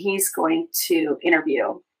 and he's going to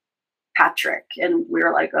interview Patrick. And we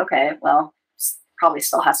were like, okay, well, probably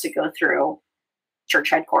still has to go through church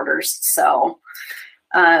headquarters. So,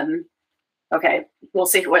 okay, we'll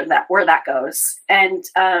see where that goes. And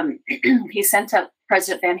he sent up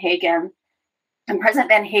President Van Hagen. And President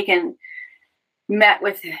Van Hagen met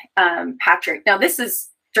with Patrick. Now, this is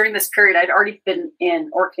during this period. I'd already been in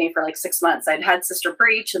Orkney for like 6 months. I'd had Sister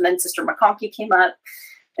Breach, and then Sister McConkie came up.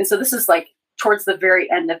 And so this is like towards the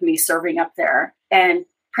very end of me serving up there. And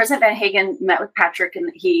President Van Hagen met with Patrick,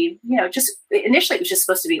 and he, just initially it was just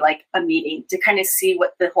supposed to be like a meeting to kind of see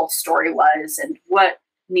what the whole story was and what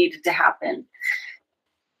needed to happen.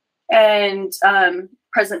 And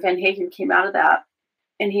President Van Hagen came out of that.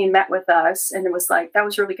 And he met with us, and it was like, that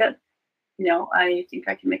was really good. I think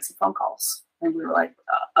I can make some phone calls. And we were like,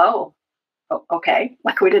 oh, okay.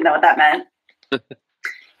 Like, we didn't know what that meant.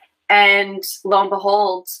 And lo and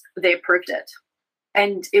behold, they approved it.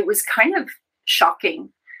 And it was kind of shocking.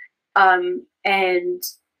 And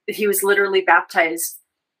he was literally baptized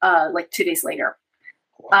like 2 days later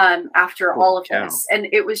after all of this. And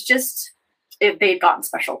it was just... they'd gotten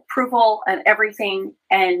special approval and everything.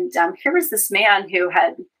 And here was this man who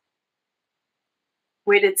had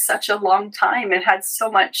waited such a long time and had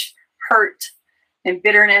so much hurt and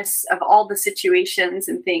bitterness of all the situations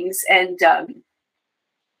and things. And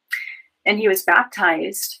he was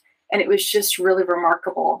baptized, and it was just really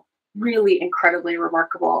remarkable, really incredibly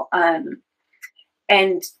remarkable.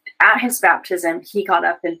 And at his baptism, he got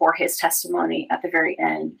up and bore his testimony at the very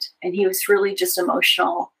end. And he was really just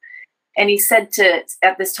emotional. And he said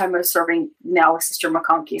at this time I was serving now with Sister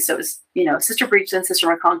McConkie. So it was, Sister Breach and Sister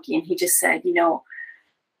McConkie. And he just said,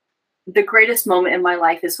 the greatest moment in my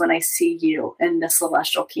life is when I see you in the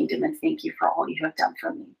celestial kingdom, and thank you for all you have done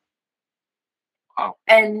for me. Wow.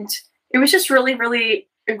 And it was just really, really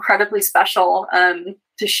incredibly special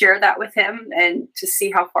to share that with him and to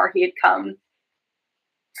see how far he had come.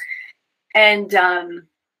 And,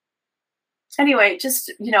 anyway,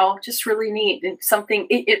 just really neat. And something,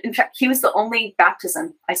 in fact, he was the only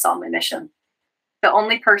baptism I saw in my mission. The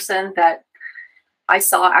only person that I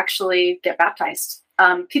saw actually get baptized.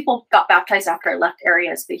 People got baptized after I left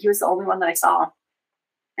areas, but he was the only one that I saw.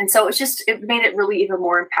 And so it made it really even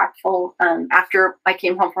more impactful. After I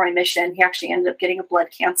came home from my mission, he actually ended up getting a blood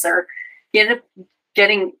cancer. He ended up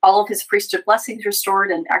getting all of his priesthood blessings restored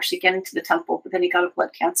and actually getting to the temple, but then he got a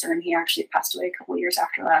blood cancer, and he actually passed away a couple of years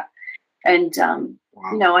after that. And,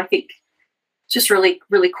 wow. I think just really,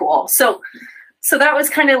 really cool. So that was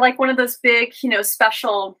kind of like one of those big,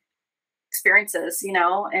 special experiences,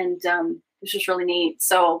 and it was just really neat.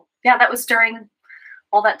 So yeah, that was during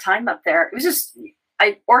all that time up there. It was just,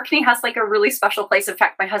 Orkney has like a really special place. In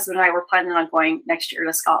fact, my husband and I were planning on going next year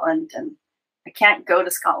to Scotland, and I can't go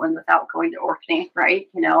to Scotland without going to Orkney, right?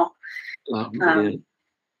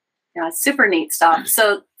 Yeah, super neat stuff.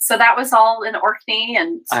 So that was all in Orkney.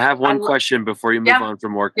 And I have one question before you move on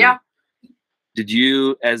from Orkney. Yeah. Did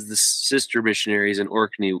you, as the sister missionaries in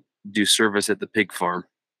Orkney, do service at the pig farm?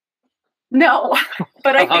 No,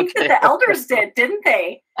 but I think that the elders did, didn't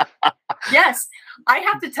they? Yes. I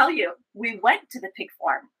have to tell you, we went to the pig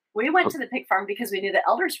farm. We went to the pig farm because we knew the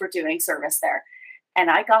elders were doing service there. And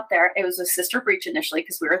I got there. It was with Sister Breach initially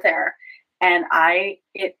because we were there. And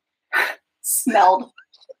it smelled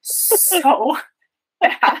so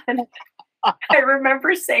bad. I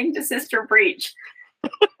remember saying to Sister Breach,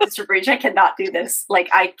 I cannot do this. Like,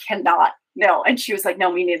 I cannot no. And she was like,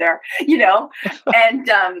 no, me neither, you know? And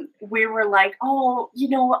we were like, oh,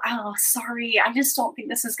 sorry. I just don't think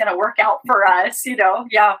this is going to work out for us, you know?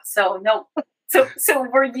 Yeah. So no. So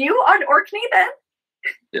were you on Orkney then?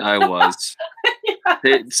 I was.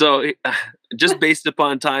 So just based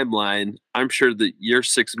upon timeline, I'm sure that your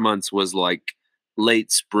 6 months was like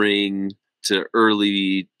late spring to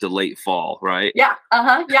early to late fall, right? Yeah.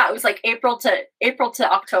 Yeah. It was like April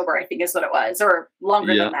to October, I think is what it was, or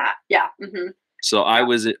longer than that. Yeah. Mm-hmm. So I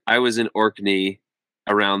was in Orkney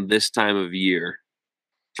around this time of year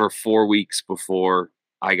for 4 weeks before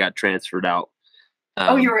I got transferred out.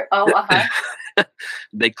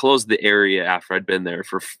 They closed the area after I'd been there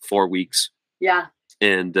for 4 weeks. Yeah.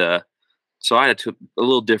 And so I had a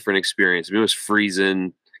little different experience. I mean, it was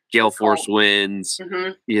freezing, gale force winds,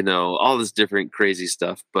 all this different crazy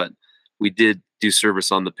stuff. But we did do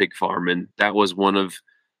service on the pig farm, and that was one of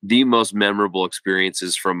the most memorable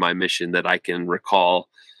experiences from my mission that I can recall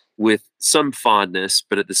with some fondness.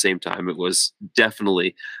 But at the same time, it was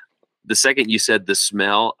definitely, the second you said the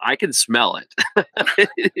smell, I can smell it.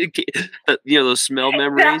 Those smell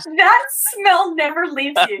memories. That smell never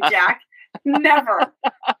leaves you, Jack. Never.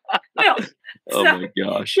 No. Oh my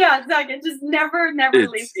gosh. Yeah, Zach, it just never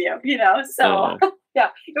leaves you, So yeah,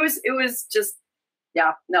 it was just,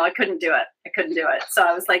 no, I couldn't do it. So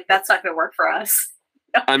I was like, that's not going to work for us.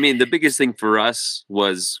 I mean, the biggest thing for us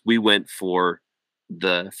was we went for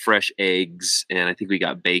the fresh eggs, and I think we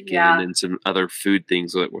got bacon and some other food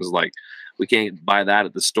things that was like, we can't buy that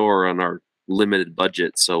at the store on our limited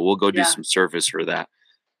budget, so we'll go do some service for that.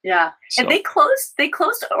 Yeah. So. And they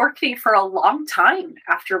closed Orkney for a long time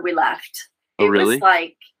after we left. Oh, really? Was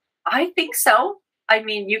like, I think so. I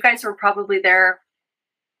mean, you guys were probably there.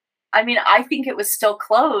 I mean, I think it was still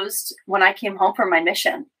closed when I came home from my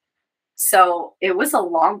mission. So it was a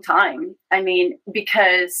long time. I mean,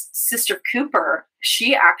 because Sister Cooper,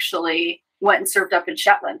 she actually went and served up in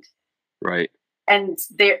Shetland. Right. And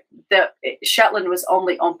the Shetland was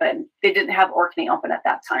only open. They didn't have Orkney open at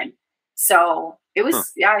that time. So it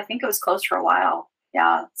was, I think it was closed for a while.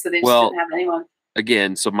 Yeah. So they just didn't have anyone.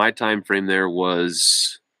 Again, so my time frame there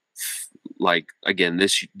was like, again,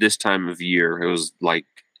 this time of year, it was like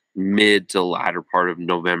mid to latter part of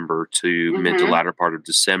November to mid to latter part of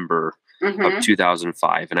December of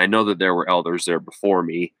 2005. And I know that there were elders there before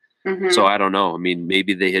me. So I don't know. I mean,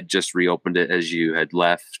 maybe they had just reopened it as you had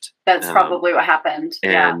left. That's probably what happened.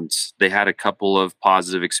 And they had a couple of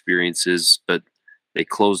positive experiences, but they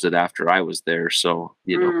closed it after I was there. So,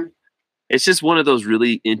 it's just one of those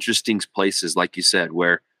really interesting places, like you said,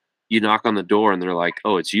 where you knock on the door and they're like,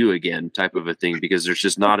 oh, it's you again, type of a thing, because there's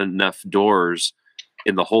just not enough doors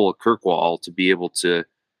in the whole of Kirkwall to be able to,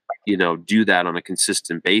 do that on a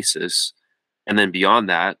consistent basis. And then beyond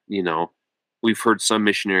that, we've heard some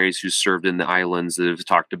missionaries who served in the islands that have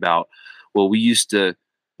talked about, well, we used to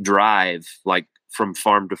drive like from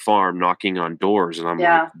farm to farm knocking on doors. And I'm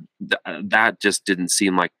like, that just didn't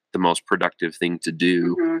seem like the most productive thing to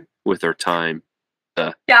do with our time.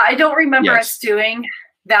 I don't remember us doing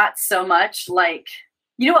that so much. Like,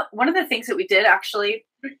 one of the things that we did actually,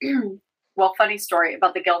 well, funny story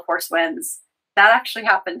about the gale force winds, that actually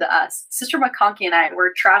happened to us. Sister McConkey and I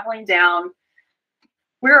were traveling down.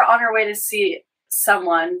 We were on our way to see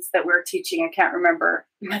someone that we were teaching. I can't remember.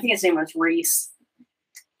 I think his name was Reese.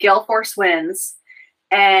 Gale force winds.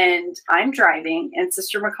 And I'm driving, and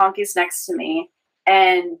Sister McConkey's next to me.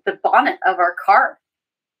 And the bonnet of our car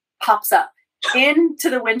pops up into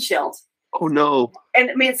the windshield. Oh, no. And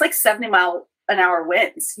I mean, it's like 70-mile-an-hour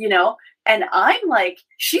winds, And I'm like,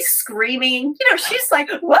 she's screaming. She's like,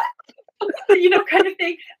 what? Kind of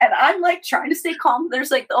thing. And I'm like trying to stay calm.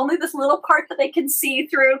 There's like only this little part that they can see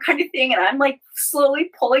through kind of thing. And I'm like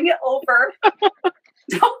slowly pulling it over.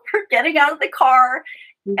 So we're getting out of the car,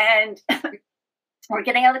 and we're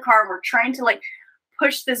getting out of the car, and we're trying to like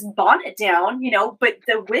push this bonnet down, but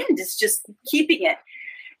the wind is just keeping it.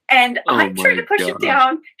 And I'm trying to push it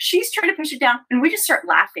down. She's trying to push it down, and we just start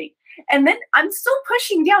laughing. And then I'm still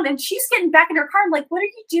pushing down, and she's getting back in her car. I'm like, what are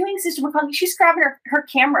you doing, Sister McConkey? She's grabbing her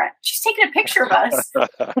camera. She's taking a picture of us.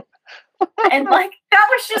 And like,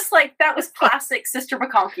 that was classic Sister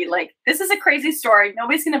McConkey. Like, this is a crazy story.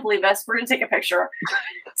 Nobody's going to believe us. We're going to take a picture.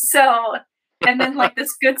 So, and then like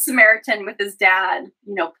this good Samaritan with his dad,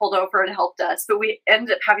 pulled over and helped us. But we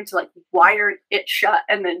ended up having to like wire it shut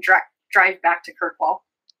and then drive back to Kirkwall.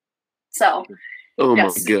 So, oh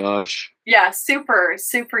my gosh. Yeah, super,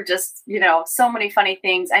 super, just, so many funny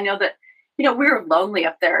things. I know that, we were lonely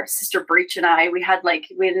up there, Sister Breach and I. We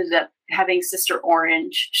ended up having Sister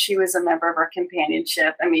Orange. She was a member of our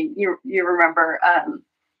companionship. I mean, you remember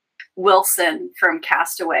Wilson from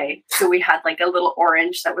Castaway. So we had like a little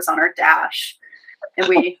orange that was on our dash. And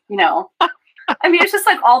we, I mean, it's just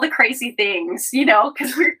like all the crazy things,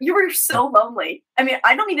 because you were so lonely. I mean,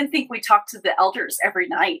 I don't even think we talked to the elders every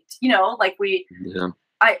night, like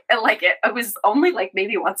I like it. It was only like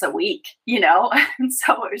maybe once a week, and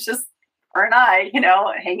so it was just her and I,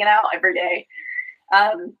 hanging out every day.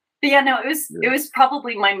 But yeah, no, it was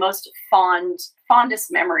probably my most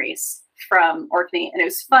fondest memories from Orkney. And it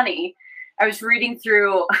was funny. I was reading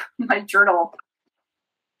through my journal,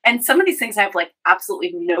 and some of these things I have like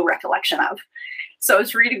absolutely no recollection of. So I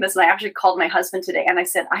was reading this, and I actually called my husband today, and I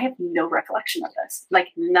said, I have no recollection of this, like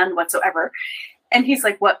none whatsoever. And he's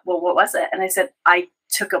like, what was it? And I said, I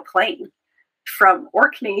took a plane from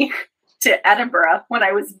Orkney to Edinburgh when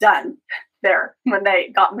I was done there, when they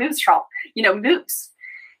got moose.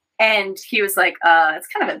 And he was like, it's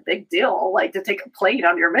kind of a big deal, like to take a plane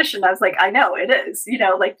on your mission. I was like, I know it is,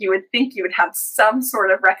 like you would think you would have some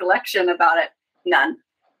sort of recollection about it. None.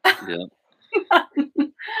 Yeah.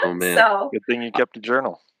 Oh man. So, good thing you kept a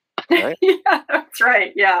journal. Right? Yeah, that's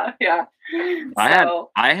right. Yeah.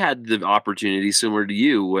 I had the opportunity similar to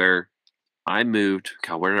you where I moved.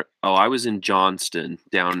 I was in Johnston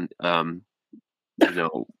down,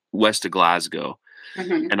 west of Glasgow,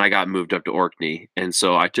 and I got moved up to Orkney, and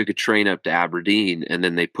so I took a train up to Aberdeen, and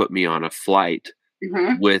then they put me on a flight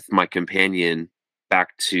with my companion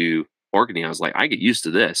back to Orkney. I was like, I get used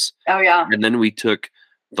to this. Oh yeah. And then we took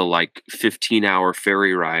the like 15-hour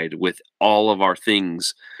ferry ride with all of our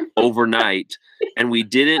things overnight, and we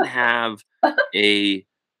didn't have a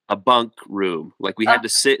bunk room. Like we had to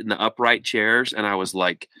sit in the upright chairs, and I was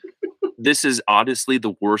like, this is honestly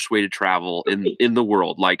the worst way to travel in the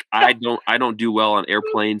world. Like I don't do well on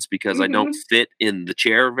airplanes because I don't fit in the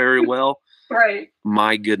chair very well. Right.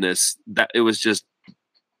 My goodness, that it was just,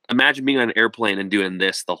 imagine being on an airplane and doing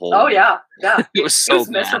this the whole way. Yeah. It was so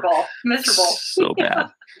bad. Miserable. So bad.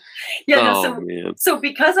 Yeah. So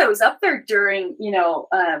because I was up there during,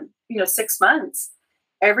 6 months,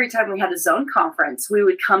 every time we had a zone conference, we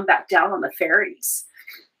would come back down on the ferries,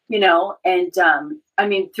 and I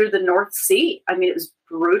mean, through the North Sea. I mean, it was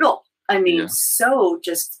brutal. I mean,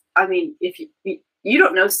 if you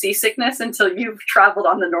don't know seasickness until you've traveled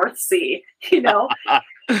on the North Sea,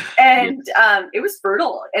 and it was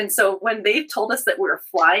brutal. And so when they told us that we were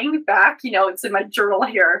flying back, it's in my journal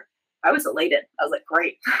here, I was elated. I was like,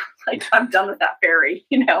 great, like I'm done with that ferry,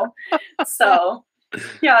 So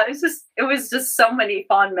yeah, it was just so many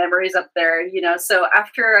fond memories up there, So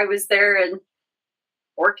after I was there in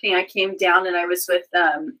Orkney, I came down and I was with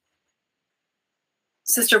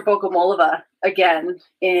Sister Bogomolova again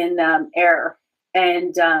in Ayr,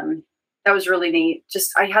 and that was really neat.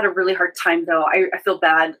 Just I had a really hard time though. I feel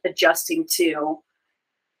bad adjusting to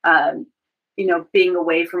being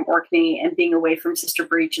away from Orkney and being away from Sister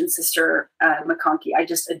Breach and Sister McConkey. I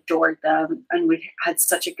just adored them, and we had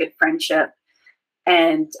such a good friendship.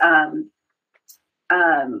 And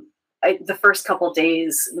the first couple of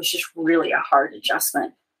days was just really a hard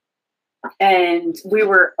adjustment. And we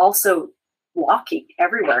were also walking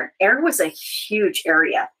everywhere. Ayr was a huge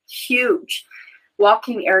area, huge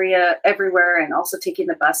walking area everywhere, and also taking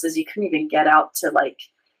the buses. You couldn't even get out to like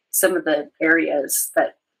some of the areas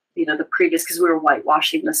that, the previous, because we were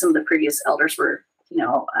whitewashing, some of the previous elders were,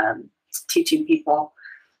 teaching people.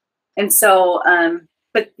 And so,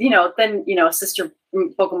 but, then, Sister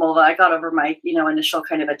Bogomolova, I got over my, initial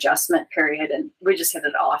kind of adjustment period, and we just hit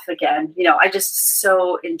it off again. I just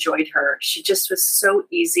so enjoyed her. She just was so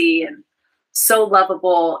easy and so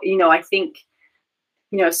lovable. I think,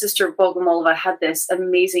 Sister Bogomolova had this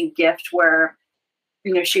amazing gift where,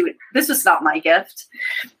 this was not my gift,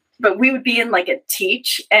 but we would be in like a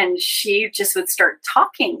teach, and she just would start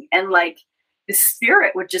talking, and like the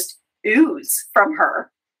spirit would just ooze from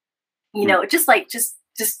her,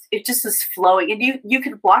 it just was flowing, and you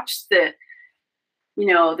could watch the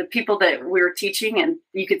people that we were teaching, and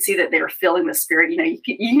you could see that they were feeling the spirit.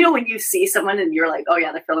 When you see someone and you're like, oh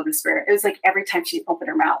yeah, they're feeling the spirit. It was like every time she opened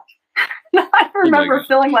her mouth, I remember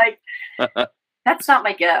feeling like, that's not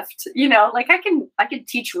my gift. Like I can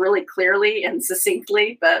teach really clearly and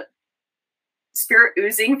succinctly, but spirit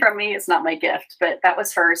oozing from me is not my gift. But that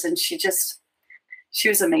was hers, and she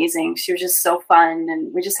was amazing. She was just so fun,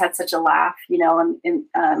 and we just had such a laugh, and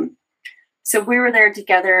so we were there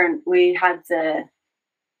together, and we had the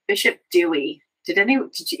Bishop Dewey. Did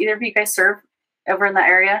either of you guys serve over in that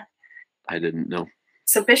area? I didn't know.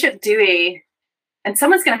 So Bishop Dewey, and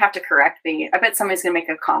someone's going to have to correct me. I bet somebody's going to make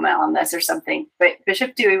a comment on this or something, but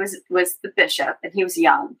Bishop Dewey was the bishop, and he was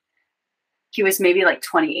young. He was maybe like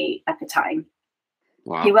 28 at the time.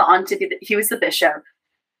 Wow. He went on to he was the bishop.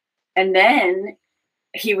 And then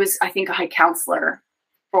he was, I think, a high counselor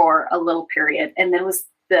for a little period, and then was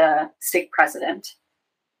the stake president.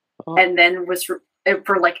 Oh. And then was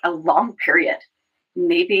for like a long period,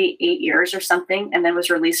 maybe 8 years or something, and then was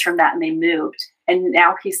released from that, and they moved. And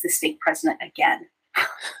now he's the stake president again.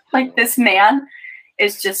 Like, this man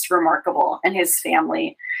is just remarkable, and his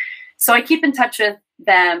family. So I keep in touch with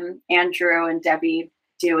them, Andrew and Debbie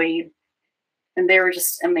Dewey, and they were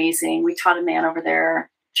just amazing. We taught a man over there,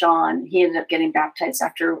 John. He ended up getting baptized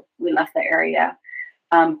after we left the area.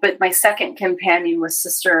 But my second companion was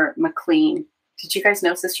Sister McLean. Did you guys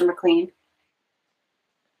know Sister McLean?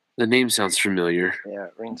 The name sounds familiar. Yeah,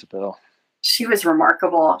 it rings a bell. She was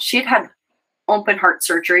remarkable. She had had open heart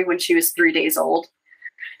surgery when she was 3 days old.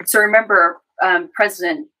 So remember,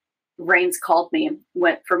 President Raines called me,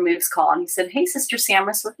 went for Move's call, and he said, "Hey, Sister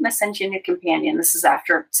Sammis, we're going to send you a new companion." This is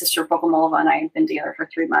after Sister Bogomolova and I had been together for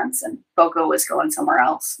 3 months, and Bogo was going somewhere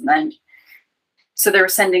else. And then, so they were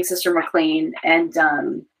sending Sister McLean,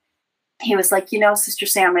 and he was like, Sister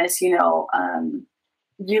Sammis,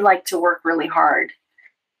 you like to work really hard,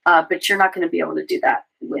 but you're not going to be able to do that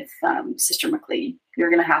with Sister McLean.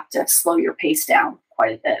 You're going to have to slow your pace down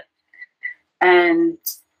quite a bit. And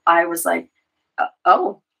I was like,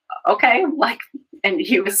 oh, okay. Like, and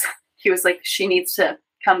he was like, she needs to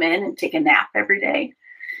come in and take a nap every day.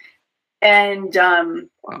 And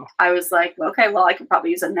wow. I was like, okay, well, I could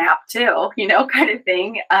probably use a nap too, kind of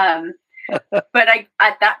thing. But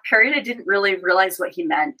at that period, I didn't really realize what he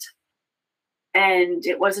meant. And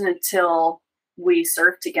it wasn't until we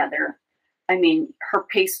served together. I mean, her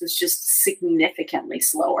pace was just significantly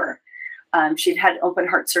slower. She'd had open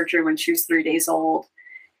heart surgery when she was 3 days old,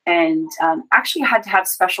 and actually had to have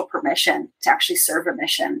special permission to actually serve a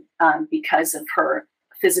mission because of her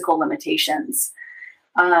physical limitations.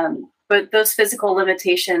 But those physical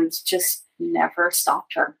limitations just never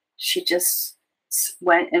stopped her. She just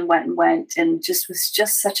went and went and went, and just was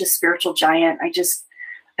just such a spiritual giant. I just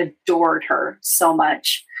adored her so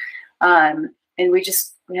much. And we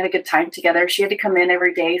had a good time together. She had to come in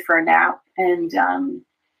every day for a nap, and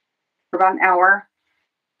for about an hour.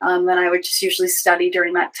 And I would just usually study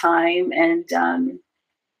during that time. And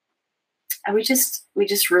we just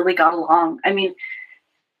really got along. I mean,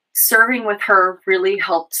 serving with her really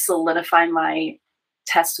helped solidify my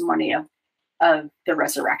testimony of the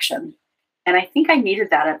resurrection. And I think I needed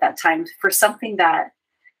that at that time for something that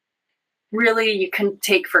really you can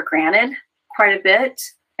take for granted quite a bit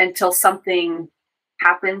until something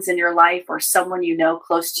happens in your life, or someone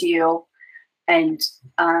close to you. And,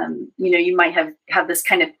 you might have this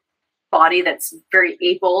kind of body that's very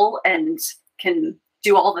able and can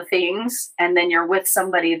do all the things. And then you're with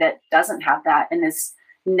somebody that doesn't have that and has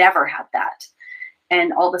never had that.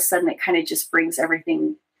 And all of a sudden it kind of just brings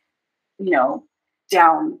everything,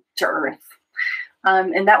 down to earth.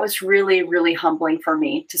 And that was really, really humbling for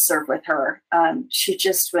me to serve with her. She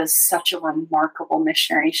just was such a remarkable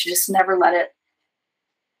missionary. She just never let it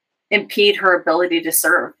impede her ability to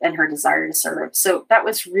serve and her desire to serve. So that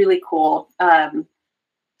was really cool.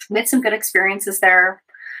 Made some good experiences there.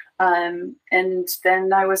 And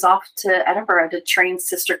then I was off to Edinburgh to train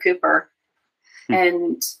Sister Cooper.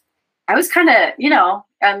 And I was kind of,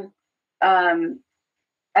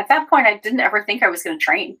 at that point, I didn't ever think I was going to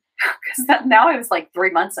train, because now I was like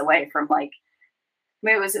 3 months away from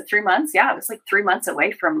was it 3 months? Yeah, it was like 3 months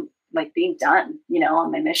away from being done,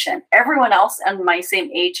 on my mission. Everyone else on my same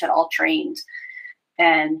age had all trained.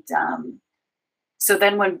 And so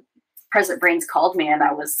then when President Raines called me, and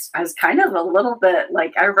I was kind of a little bit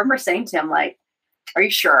I remember saying to him, are you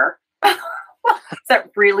sure? Is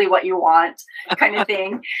that really what you want? Kind of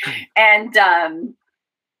thing. And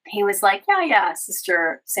he was like, yeah,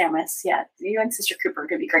 Sister Sammis, yeah, you and Sister Cooper are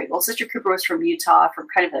going to be great. Well, Sister Cooper was from Utah, from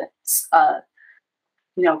kind of a,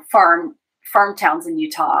 farm towns in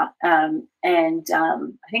Utah. And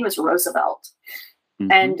I think it was Roosevelt.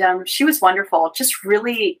 Mm-hmm. And she was wonderful. Just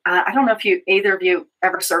really, I don't know if either of you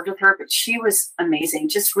ever served with her, but she was amazing.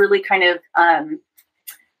 Just really kind of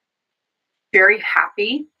very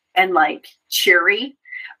happy and cheery.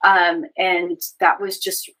 And that was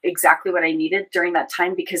just exactly what I needed during that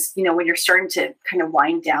time, because, when you're starting to kind of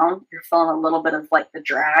wind down, you're feeling a little bit of the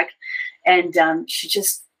drag. And she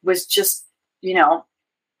just was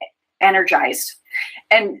energized.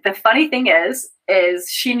 And the funny thing is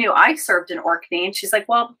she knew I served in Orkney, and she's like,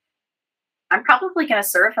 well, I'm probably going to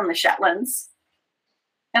serve on the Shetlands.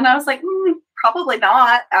 And I was like, probably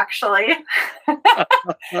not, actually.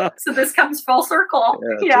 So this comes full circle.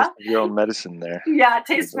 Yeah. Taste your own medicine there. Yeah,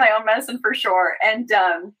 taste my own medicine for sure. And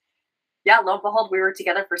yeah, lo and behold, we were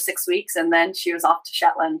together for 6 weeks, and then she was off to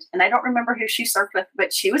Shetland. And I don't remember who she served with,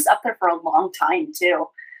 but she was up there for a long time too.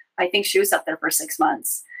 I think she was up there for 6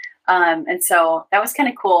 months. And so that was kind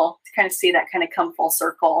of cool to kind of see that kind of come full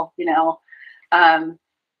circle, you know.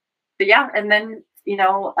 But yeah, and then, you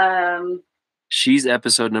know, she's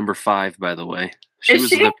episode number 5, by the way. She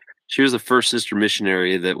was the first sister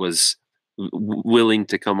missionary that was willing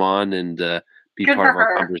to come on and be Good part of for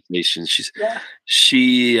our her. conversation.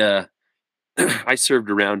 She I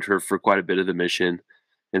served around her for quite a bit of the mission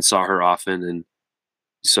and saw her often, and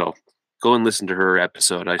so go and listen to her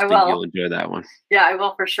episode. I think you'll enjoy that one. Yeah, I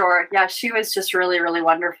will for sure. Yeah, she was just really, really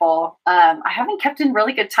wonderful. I haven't kept in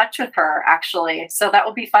really good touch with her, actually, so that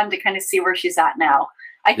would be fun to kind of see where she's at now.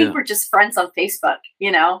 I think we're just friends on Facebook,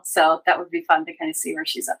 you know, so that would be fun to kind of see where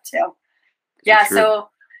she's up to. Yeah, sure.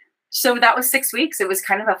 So that was 6 weeks. It was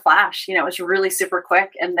kind of a flash, you know, it was really super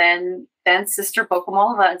quick. And then Sister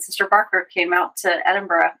Bokomolova and Sister Barker came out to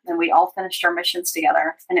Edinburgh, and we all finished our missions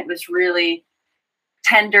together. And it was really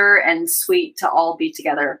tender and sweet to all be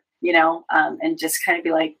together, you know, and just kind of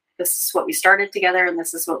be like, this is what we started together, and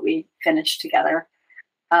this is what we finished together.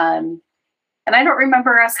 And I don't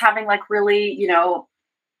remember us having like really, you know,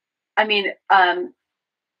 I mean, I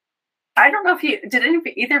don't know if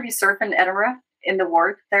either of you serve in Edinburgh in the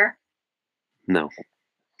ward there? No.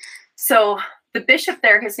 So the bishop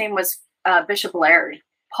there, his name was Bishop Laird,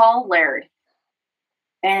 Paul Laird,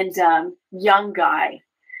 and young guy.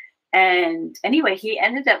 And anyway, we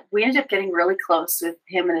ended up getting really close with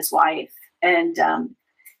him and his wife. And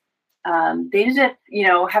they ended up, you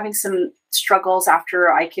know, having some struggles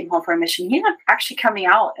after I came home from a mission. He ended up actually coming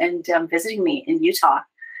out and visiting me in Utah.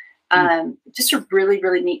 Just a really,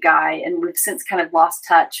 really neat guy. And we've since kind of lost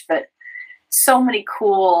touch, but so many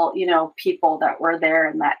cool, you know, people that were there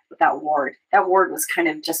in that ward. That ward was kind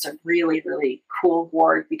of just a really, really cool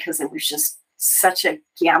ward because it was just such a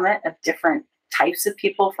gamut of different types of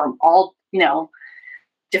people from all, you know,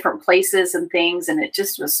 different places and things. And it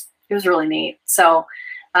was really neat. So,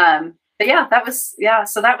 but yeah,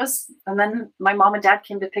 and then my mom and dad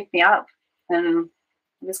came to pick me up, and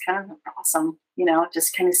it was kind of awesome, you know,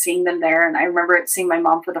 just kind of seeing them there. And I remember seeing my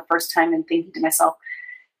mom for the first time and thinking to myself,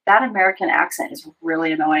 that American accent is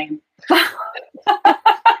really annoying.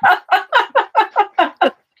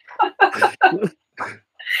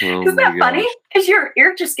 Isn't that funny? Because your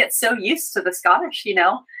ear just gets so used to the Scottish, you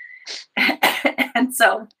know? And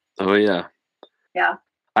so. Oh, yeah. Yeah.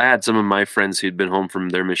 I had some of my friends who'd been home from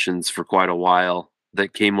their missions for quite a while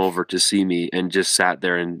that came over to see me and just sat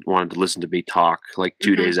there and wanted to listen to me talk like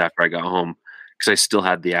 2 days after I got home because I still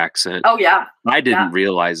had the accent. Oh, yeah. I didn't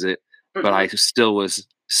realize it, but I still was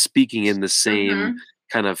speaking in the same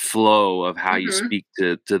kind of flow of how you speak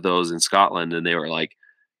to those in Scotland. And they were like,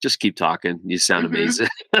 just keep talking. You sound amazing.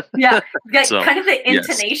 Yeah. So, kind of the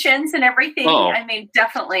intonations and everything. Oh, I mean,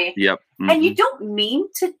 definitely. Yep. And you don't mean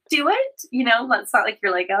to do it. You know, it's not like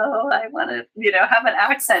you're like, oh, I want to, you know, have an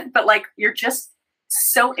accent. But like, you're just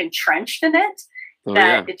so entrenched in it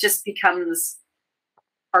that it just becomes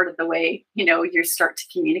part of the way, you know, you start to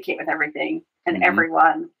communicate with everything and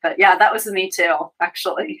everyone. But yeah, that was me too,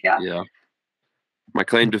 actually. Yeah. Yeah. My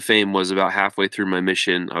claim to fame was about halfway through my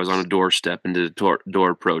mission. I was on a doorstep and did a door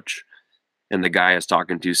approach. And the guy I was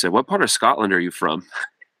talking to said, "What part of Scotland are you from?"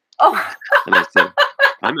 Oh. And I said,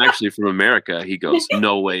 "I'm actually from America." He goes,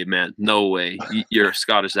 "No way, man. No way. Your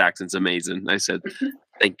Scottish accent's amazing." I said,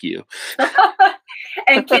 "Thank you."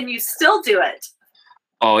 And can you still do it?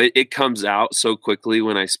 Oh, it comes out so quickly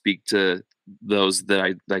when I speak to those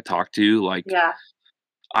that I talk to. Like,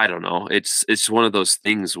 I don't know. It's one of those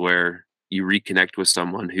things where you reconnect with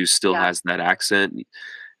someone who still has that accent.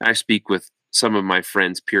 I speak with some of my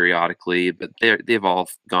friends periodically, but they've all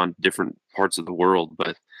gone to different parts of the world.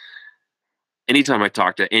 But anytime I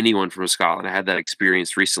talk to anyone from Scotland, I had that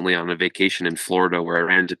experience recently on a vacation in Florida where I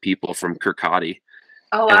ran into people from Kirkcaldy.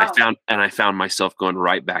 Oh, wow. And I found myself going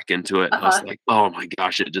right back into it. I was like, oh my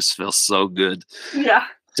gosh, it just feels so good. Yeah.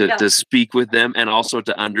 To speak with them and also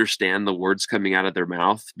to understand the words coming out of their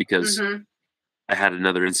mouth, because I had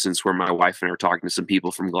another instance where my wife and I were talking to some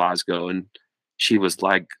people from Glasgow, and she was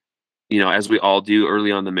like, you know, as we all do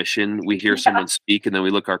early on the mission, we hear someone speak and then we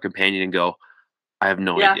look our companion and go, I have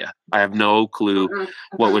no idea. I have no clue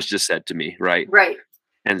what was just said to me. Right. Right.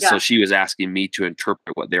 And so she was asking me to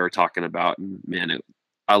interpret what they were talking about. And man,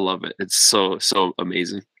 I love it. It's so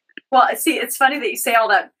amazing. Well, see, it's funny that you say all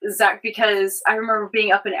that, Zach, because I remember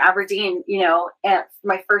being up in Aberdeen, you know, at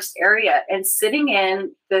my first area and sitting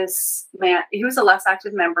in this man. He was a less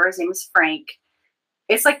active member. His name was Frank.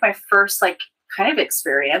 It's like my first, like, kind of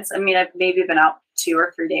experience. I mean, I've maybe been out 2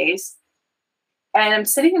 or 3 days. And I'm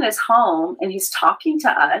sitting in his home and he's talking to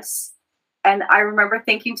us. And I remember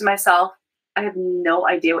thinking to myself, I have no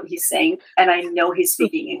idea what he's saying. And I know he's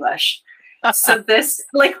speaking English. So this,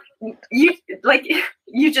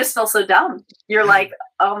 you just feel so dumb. You're like,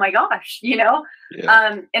 oh my gosh, Yeah.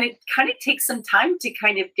 And it kind of takes some time to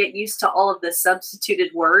kind of get used to all of the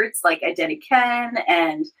substituted words like Ken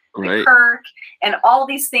and right. Kirk and all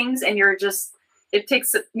these things. And it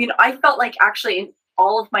takes, I felt like actually in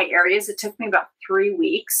all of my areas, it took me about 3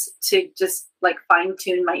 weeks to just like fine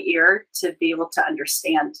tune my ear to be able to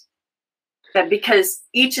understand that, because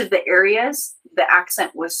each of the areas, the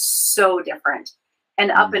accent was so different.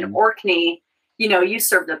 And up in Orkney, you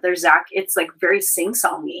served up there, Zach, it's like very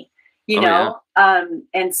sing-songy, Yeah.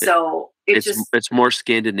 And so it's more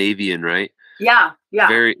Scandinavian, right? Yeah. Yeah.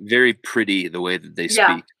 Very, very pretty the way that they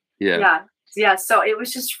speak. Yeah. Yeah. Yeah. So it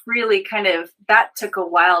was just really that took a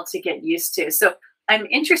while to get used to. So I'm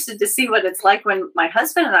interested to see what it's like when my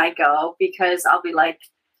husband and I go, because I'll be like,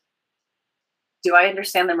 do I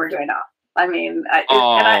understand them or do I not? I mean,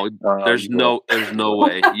 there's no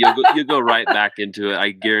way you go right back into it.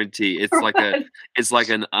 I guarantee it's like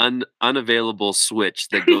an unavailable switch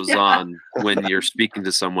that goes on when you're speaking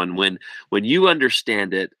to someone. When you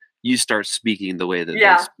understand it, you start speaking the way that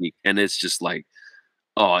they speak, and it's just like,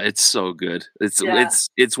 oh, it's so good.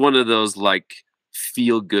 It's one of those like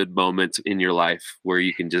feel good moments in your life where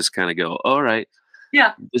you can just kind of go, all right,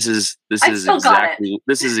 this is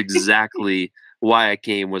exactly why I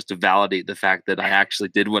came, was to validate the fact that I actually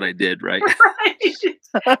did what I did, right?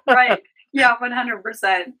 Right. Yeah,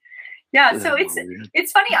 100%. Yeah, so it's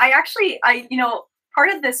funny. I part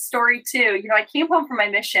of this story too, I came home from my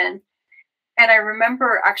mission, and I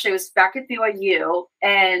remember actually I was back at BYU,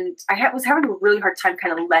 and I was having a really hard time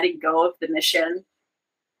kind of letting go of the mission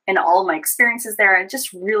and all of my experiences there, and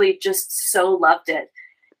just really just so loved it.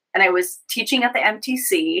 And I was teaching at the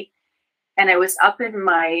MTC, and I was up in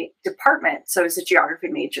my department. So I was a geography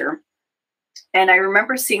major. And I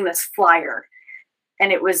remember seeing this flyer,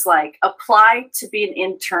 and it was like, apply to be an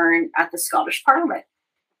intern at the Scottish Parliament.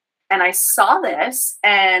 And I saw this,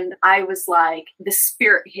 and I was like, the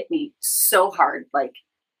spirit hit me so hard. Like,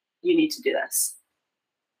 you need to do this.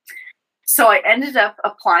 So I ended up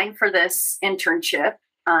applying for this internship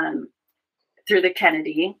through the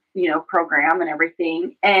Kennedy, program and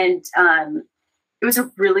everything. And it was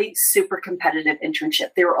a really super competitive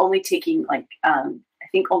internship. They were only taking I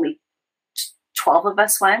think only 12 of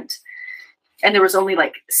us went, and there was only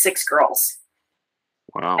like 6 girls.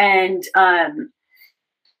 Wow. And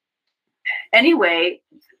anyway,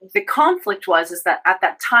 the conflict is that at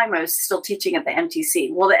that time I was still teaching at the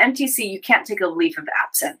MTC. Well, the MTC, you can't take a leave of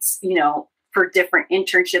absence, for different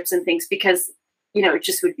internships and things, because, it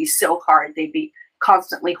just would be so hard. They'd be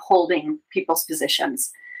constantly holding people's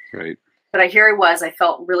positions. Right. But I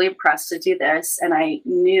felt really impressed to do this. And I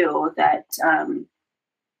knew that, I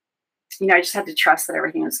just had to trust that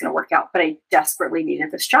everything was going to work out. But I desperately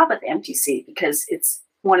needed this job at the MTC because it's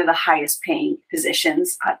one of the highest paying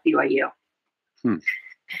positions at BYU.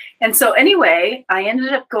 And so anyway, I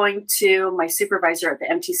ended up going to my supervisor at the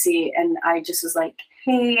MTC, and I just was like,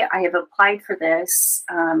 hey, I have applied for this.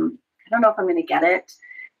 I don't know if I'm going to get it,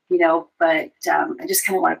 but I just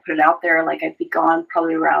kind of want to put it out there. Like, I'd be gone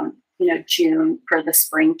probably around June for the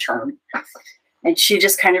spring term. And she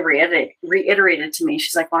just kind of reiterated to me,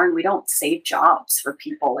 she's like, Lauren, we don't save jobs for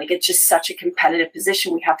people. Like, it's just such a competitive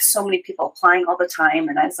position. We have so many people applying all the time.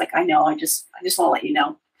 And I was like, I know, I just want to let you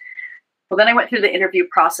know. Well, then I went through the interview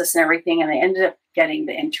process and everything, and I ended up getting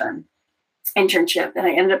the internship. And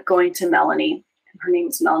I ended up going to Melanie. Her name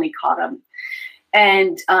is Melanie Cottom.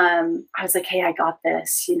 And I was like, hey, I got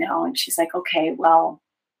this, and she's like, okay, well,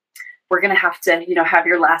 we're going to have to, have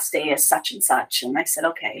your last day as such and such. And I said,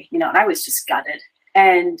 okay, and I was just gutted.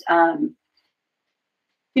 And, I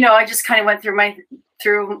just kind of went through my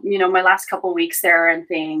last couple of weeks there and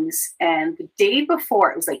things. And the day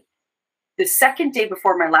before, it was like the second day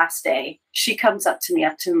before my last day, she comes up to me,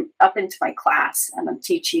 up into my class, and I'm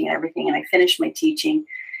teaching and everything. And I finished my teaching,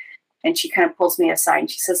 and she kind of pulls me aside and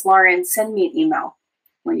she says, Lauren, send me an email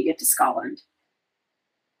when you get to Scotland.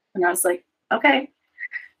 And I was like, okay.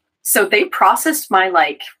 So they processed my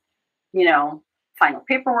final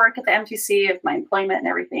paperwork at the MTC of my employment and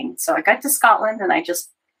everything. So I got to Scotland, and I just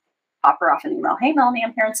pop her off an email. Hey, Melanie,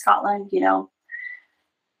 I'm here in Scotland,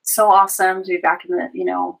 so awesome to be back in the,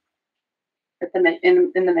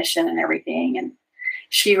 in the mission and everything. And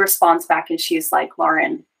she responds back, and she's like,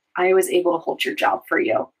 Lauren, I was able to hold your job for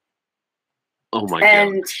you. Oh my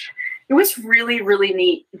And gosh. It was really, really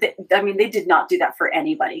neat. I mean, they did not do that for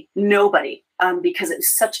anybody, nobody, because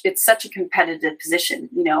it's such a competitive position,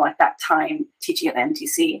 you know, at that time teaching at the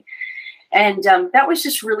MTC. And that was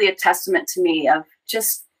just really a testament to me of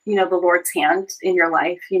just, you know, the Lord's hand in your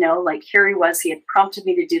life, you know, like here he was, he had prompted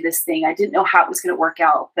me to do this thing. I didn't know how it was going to work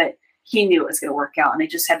out, but he knew it was going to work out. And I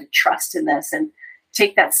just had to trust in this and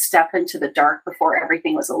take that step into the dark before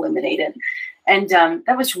everything was eliminated. And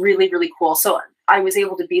that was really, really cool. So I was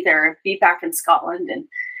able to be there, be back in Scotland and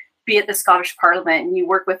be at the Scottish Parliament. And you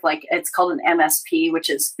work with like, it's called an MSP, which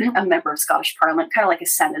is a member of Scottish Parliament, kind of like a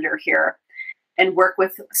senator here, and work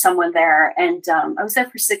with someone there. And I was there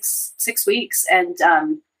for six weeks. And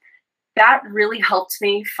that really helped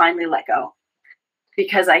me finally let go,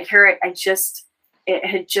 because I hear it. It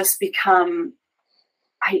had just become,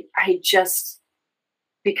 I just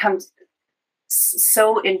become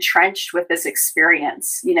so entrenched with this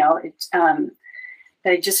experience, you know,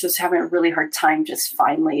 that I just was having a really hard time just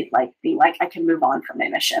finally like being like, I can move on from my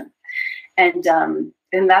mission. And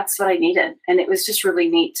that's what I needed. And it was just really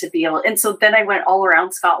neat to be able, and so then I went all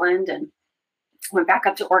around Scotland and went back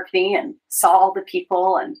up to Orkney and saw all the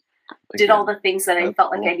people and did all the things that I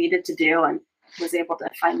felt like I needed to do, and was able to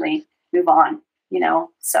finally move on, you know?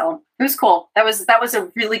 So it was cool. That was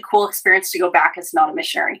a really cool experience to go back as not a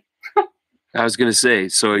missionary. I was going to say,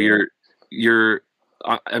 so you're,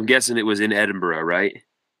 I'm guessing it was in Edinburgh, right?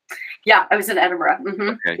 Yeah, I was in Edinburgh. Mm-hmm.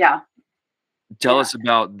 Okay. Yeah. Tell us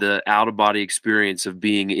about the out-of-body experience of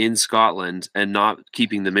being in Scotland and not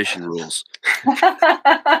keeping the mission rules.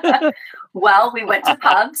 Well, we went to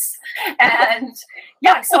pubs, and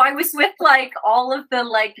yeah, so I was with like all of the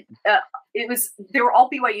like, they were all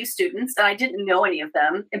BYU students, and I didn't know any of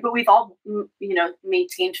them, but we've all, you know,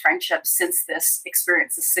 maintained friendships since this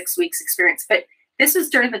experience, the 6 weeks experience. But this was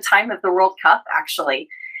during the time of the World Cup, actually.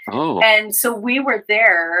 Oh. And so we were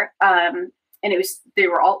there, and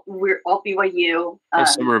we're all BYU.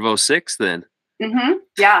 Summer of 06 then. Mm-hmm.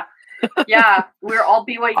 Yeah. Yeah. We were all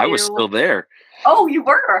BYU. I was still there. Oh, you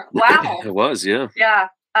were? Wow. I was, yeah. Yeah.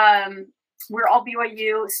 We're all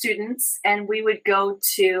BYU students, and we would go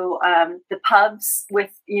to the pubs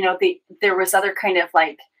with, you know, there was other kind of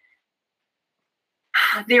like,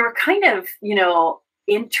 they were kind of, you know,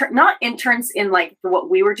 not interns in like what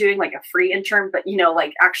we were doing, like a free intern, but, you know,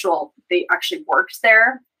 like they actually worked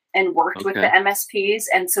there and worked with the MSPs.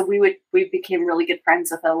 And so we became really good friends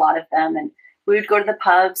with a lot of them, and we would go to the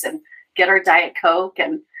pubs and get our Diet Coke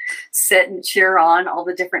and sit and cheer on all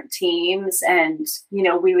the different teams. And, you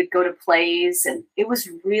know, we would go to plays, and it was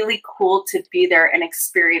really cool to be there and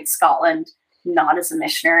experience Scotland, not as a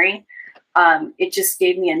missionary. It just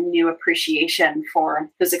gave me a new appreciation for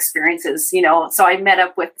those experiences, you know. So I met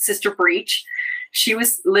up with Sister Breach. She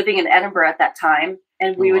was living in Edinburgh at that time,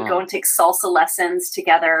 and we would go and take salsa lessons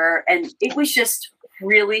together. And it was just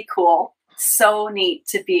really cool. So neat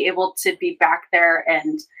to be able to be back there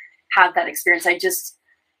and have that experience.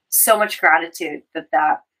 So much gratitude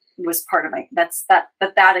that was part of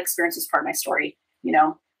that experience was part of my story, you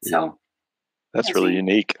know? So that's really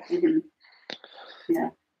unique. Mm-hmm. Yeah.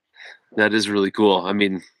 That is really cool. I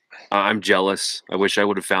mean, I'm jealous. I wish I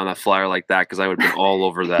would have found that flyer like that, because I would have been all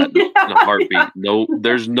over that in a heartbeat. No,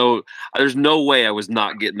 there's no way I was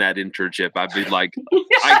not getting that internship. I'd be like,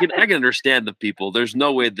 I can understand the people. There's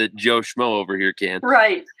no way that Joe Schmo over here can.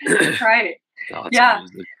 Right. Right. Oh, yeah.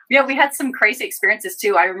 Amazing. Yeah, we had some crazy experiences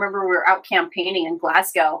too. I remember we were out campaigning in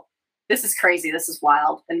Glasgow. This is crazy. This is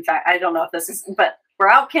wild. In fact, I don't know if this is, but we're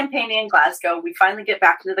out campaigning in Glasgow. We finally get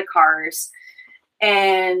back into the cars,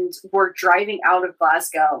 and we're driving out of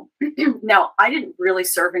Glasgow. Now, I didn't really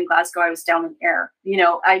serve in Glasgow. I was down in air. You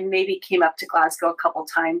know, I maybe came up to Glasgow a couple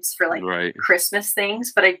times for like Christmas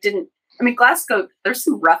things, but I didn't. I mean, Glasgow, there's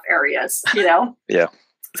some rough areas, you know? Yeah.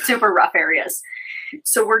 Super rough areas.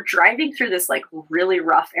 So we're driving through this like really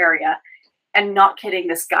rough area, and not kidding,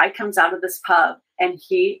 this guy comes out of this pub, and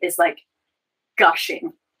he is like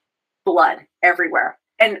gushing blood everywhere.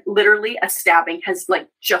 And literally a stabbing has like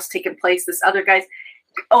just taken place. This other guy's,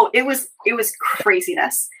 it was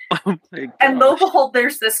craziness. Oh and lo and behold,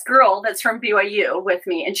 there's this girl that's from BYU with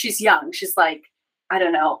me, and she's young. She's like, I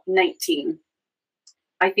don't know, 19.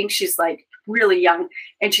 I think she's like really young.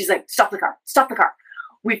 And she's like, stop the car.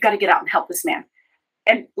 We've got to get out and help this man.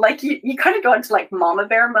 And like, you kind of go into like mama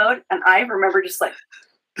bear mode. And I remember just like,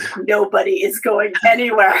 nobody is going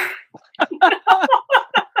anywhere.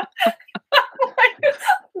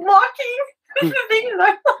 Walking the thing, and I'm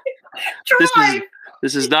like, drive.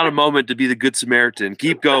 This is not a moment to be the good Samaritan.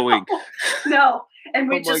 Keep going. No. And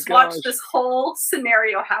we just watched this whole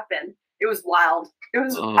scenario happen. It was wild. It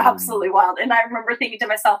was absolutely wild. And I remember thinking to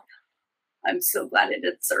myself, I'm so glad I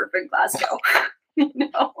did serve in Glasgow. You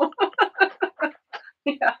know?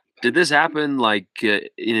 Yeah. Did this happen like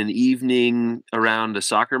in an evening around a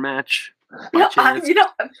soccer match? You know,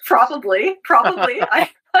 probably. I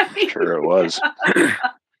mean, sure it was.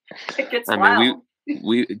 It gets I wild. mean,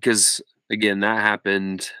 we because again that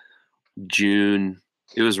happened June.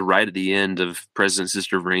 It was right at the end of President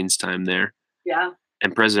Sister Vrain's time there. Yeah.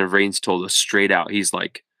 And President Vrain's told us straight out, he's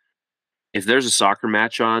like, if there's a soccer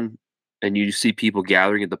match on and you see people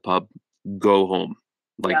gathering at the pub, go home.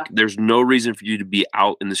 Like, there's no reason for you to be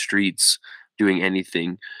out in the streets doing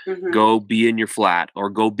anything. Mm-hmm. Go be in your flat or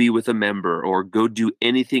go be with a member or go do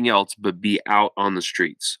anything else but be out on the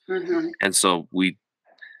streets. Mm-hmm. And so we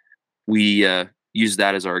use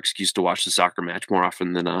that as our excuse to watch the soccer match more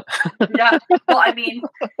often than not. Yeah. Well, I mean,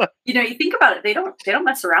 you know, you think about it, they don't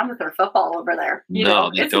mess around with their football over there. You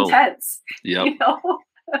know, it's intense. Yep. You know?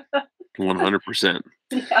 100%.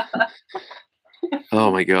 Yeah.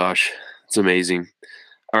 Oh my gosh. It's amazing.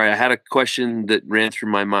 All right. I had a question that ran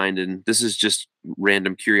through my mind, and this is just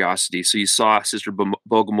random curiosity. So you saw Sister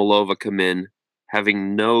Bogomolova come in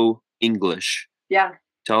having no English. Yeah.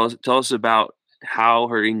 Tell us about how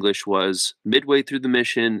her English was midway through the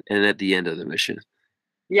mission and at the end of the mission.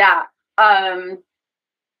 Yeah.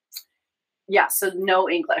 Yeah. So no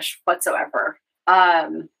English whatsoever.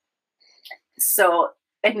 And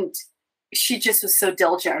she just was so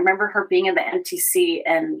diligent. I remember her being in the MTC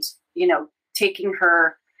and, you know, taking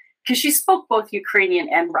her, because she spoke both Ukrainian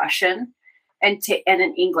and Russian and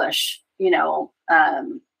in English, you know,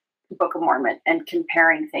 Book of Mormon, and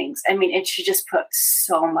comparing things. I mean, and she just put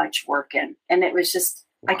so much work in, and it was just,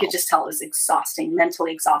 wow. I could just tell it was exhausting,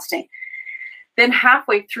 mentally exhausting. Then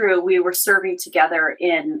halfway through, we were serving together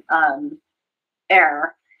in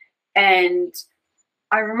air, and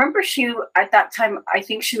I remember at that time, I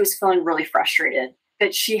think she was feeling really frustrated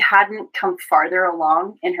that she hadn't come farther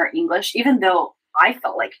along in her English, even though I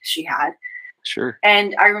felt like she had. Sure.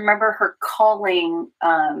 And I remember her calling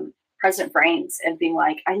President Vrains and being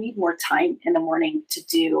like, I need more time in the morning to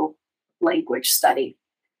do language study.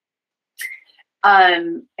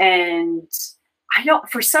 And I don't,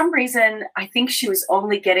 for some reason, I think she was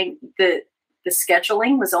only getting the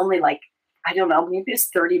scheduling was only like, I don't know, maybe it's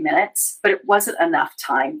 30 minutes, but it wasn't enough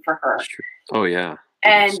time for her. Sure. Oh yeah.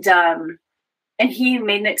 And he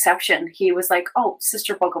made an exception. He was like, oh,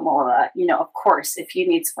 Sister Bogomolova, you know, of course, if you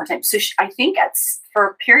need some more time. So I think for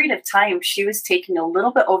a period of time, she was taking a little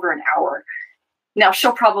bit over an hour. Now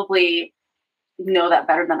she'll probably know that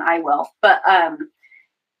better than I will. But,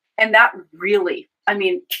 and that really, I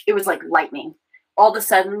mean, it was like lightning. All of a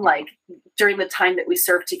sudden, like during the time that we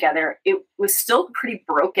served together, it was still pretty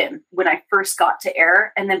broken when I first got to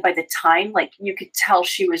air. And then by the time, like you could tell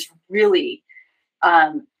she was really,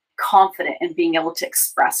 confident in being able to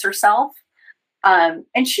express herself.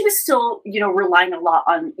 And she was still, you know, relying a lot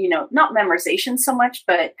on, you know, not memorization so much,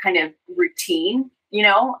 but kind of routine, you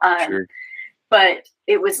know, sure. But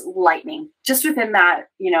it was lightning just within that,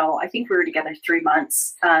 you know, I think we were together 3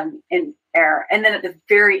 months, in air. And then at the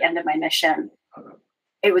very end of my mission,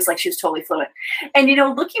 it was like, she was totally fluent. And, you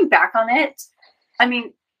know, looking back on it, I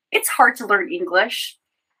mean, it's hard to learn English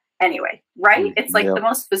anyway, right? It's like the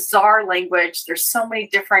most bizarre language. There's so many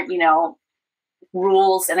different, you know,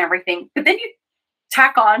 rules and everything. But then you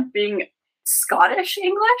tack on being Scottish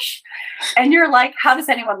English, and you're like, how does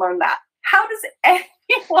anyone learn that? How does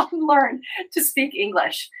anyone learn to speak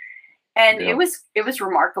English? And it was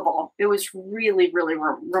remarkable. It was really, really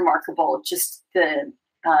remarkable. Just the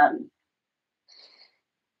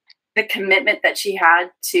commitment that she had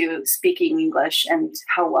to speaking English and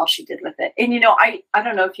how well she did with it. And, you know, I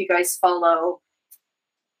don't know if you guys follow,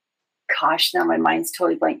 gosh, now my mind's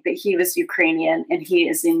totally blank, but he was Ukrainian and he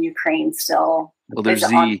is in Ukraine still. Elder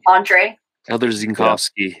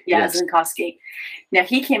Zinkowski. Yeah, yes. Zinkowski. Now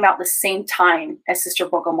he came out the same time as Sister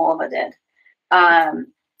Bogomolova did.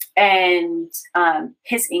 And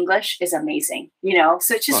his English is amazing, you know,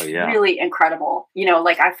 so it's just really incredible. You know,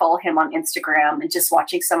 like I follow him on Instagram and just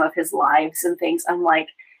watching some of his lives and things. I'm like,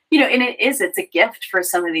 you know, and it's a gift for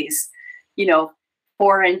some of these, you know,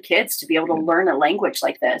 foreign kids to be able to learn a language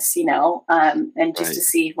like this, you know, and just to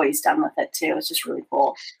see what he's done with it too. It's just really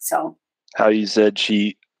cool. So how you said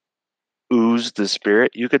she oozed the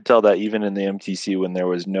spirit. You could tell that even in the MTC when there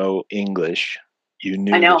was no English, you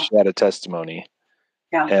knew that she had a testimony.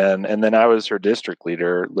 Yeah. And then I was her district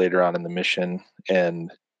leader later on in the mission,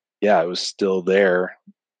 and it was still there.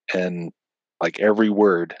 And like every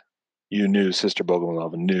word you knew, Sister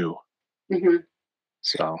Bogomolova knew. Mm-hmm.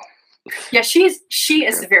 So yeah, she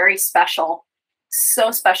is very special,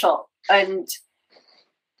 so special. And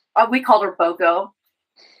we called her Bogo.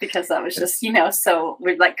 because that was just, so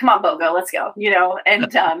we're like, come on, Bogo, let's go,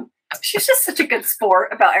 and she's just such a good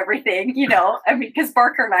sport about everything, I mean, because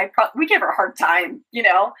Barker and I, we gave her a hard time,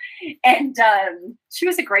 and she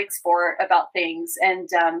was a great sport about things. And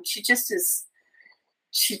she just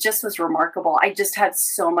was remarkable. I just had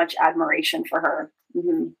so much admiration for her.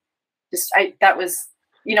 Mm-hmm. That was,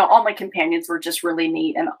 all my companions were just really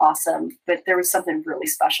neat and awesome, but there was something really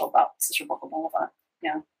special about Sister Bogomolova.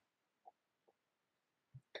 Yeah.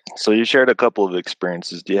 So you shared a couple of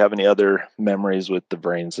experiences. Do you have any other memories with the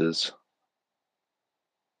Brainses?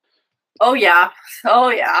 Oh yeah.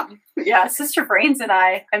 Yeah. Sister Brains and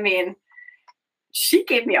I mean, she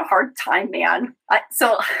gave me a hard time, man.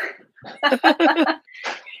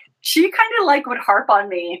 She kind of like would harp on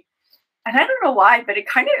me, and I don't know why, but it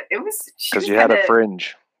was because you had a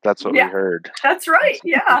fringe. That's what we heard. That's right.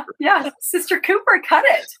 Yeah. Yeah. Sister Cooper cut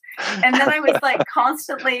it. And then I was like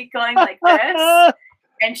constantly going like this.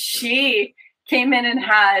 And she came in and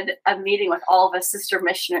had a meeting with all of us sister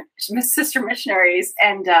missionaries.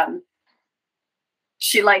 And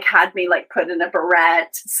she like had me like put in a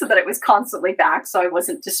barrette so that it was constantly back, so I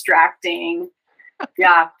wasn't distracting.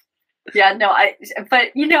 Yeah. Yeah. No,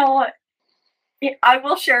 but I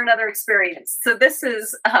will share another experience. So this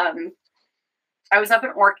is, I was up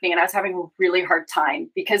in Orkney and I was having a really hard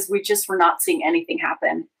time because we just were not seeing anything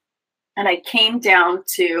happen. And I came down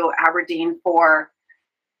to Aberdeen for,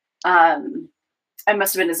 I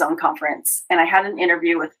must have been a zone conference, and I had an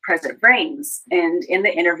interview with President Brains. And in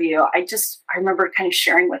the interview, I remember kind of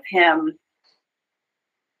sharing with him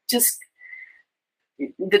just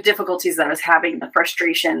the difficulties that I was having, the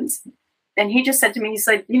frustrations. And he just said to me, he's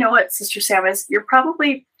like, you know what, Sister Sammis, you're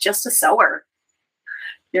probably just a sower.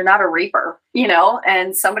 You're not a reaper,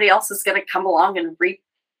 and somebody else is going to come along and reap,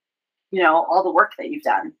 all the work that you've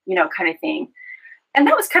done, kind of thing. And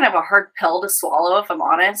that was kind of a hard pill to swallow, if I'm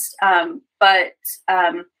honest. But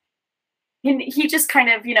he just kind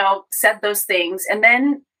of, said those things. And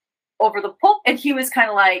then over the pulpit, and he was kind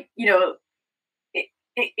of like,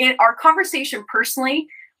 our conversation personally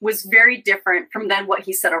was very different from then what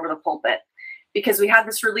he said over the pulpit, because we had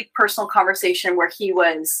this really personal conversation where he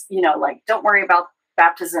was, like, don't worry about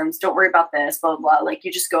baptisms, don't worry about this, blah, blah, blah, like,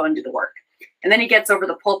 you just go and do the work. And then he gets over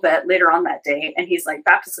the pulpit later on that day and he's like,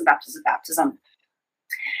 baptism, baptism, baptism.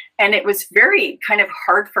 And it was very kind of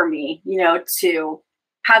hard for me, to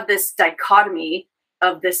have this dichotomy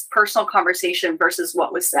of this personal conversation versus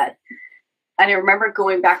what was said. And I remember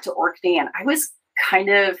going back to Orkney and I was kind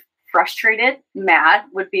of frustrated. Mad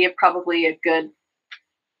would be probably a good,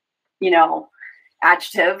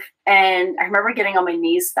 adjective. And I remember getting on my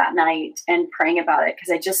knees that night and praying about it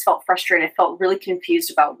because I just felt frustrated. I felt really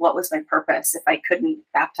confused about what was my purpose if I couldn't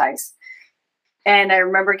baptize. And I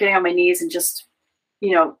remember getting on my knees and just,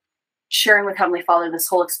 sharing with Heavenly Father this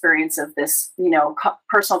whole experience of this,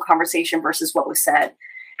 personal conversation versus what was said.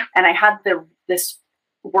 And I had this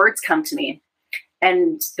words come to me.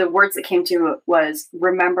 And the words that came to me was,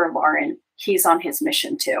 remember, Lauren, he's on his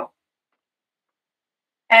mission too.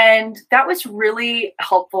 And that was really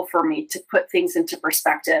helpful for me to put things into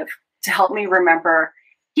perspective, to help me remember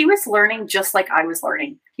he was learning just like I was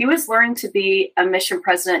learning. He was learning to be a mission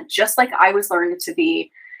president just like I was learning to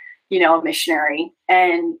be, a missionary,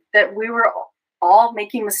 and that we were all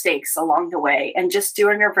making mistakes along the way and just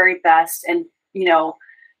doing our very best. And,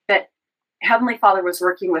 that Heavenly Father was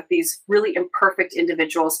working with these really imperfect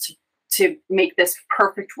individuals to make this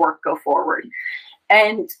perfect work go forward.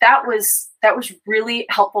 And that was really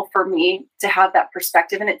helpful for me to have that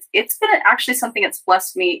perspective. And it's been actually something that's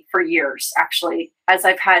blessed me for years, actually, as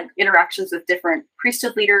I've had interactions with different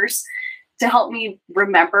priesthood leaders to help me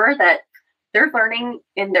remember that they're learning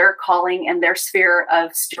in their calling and their sphere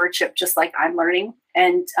of stewardship, just like I'm learning.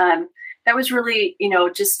 And that was really,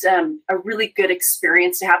 just a really good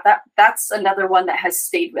experience to have. That's another one that has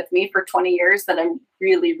stayed with me for 20 years that I'm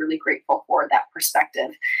really, really grateful for, that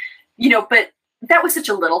perspective. But that was such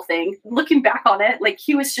a little thing. Looking back on it, like,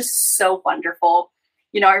 he was just so wonderful.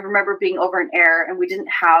 I remember being over in Ayr and we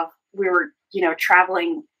were,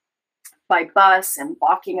 traveling by bus and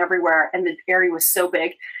walking everywhere, and the area was so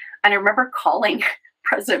big. And I remember calling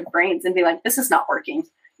President Brains and being like, this is not working.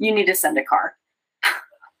 You need to send a car.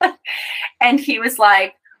 And he was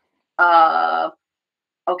like,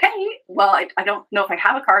 okay, well, I don't know if I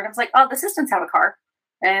have a car. And I was like, oh, the assistants have a car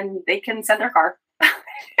and they can send their car.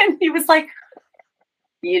 And he was like,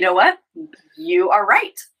 you know what? You are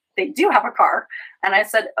right. They do have a car. And I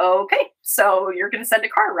said, okay, so you're going to send a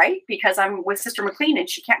car, right? Because I'm with Sister McLean and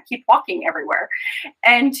she can't keep walking everywhere.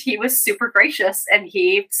 And he was super gracious and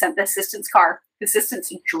he sent the assistant's car. The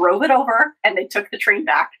assistants drove it over and they took the train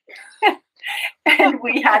back. and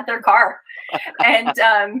we had their car.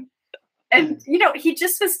 And you know, he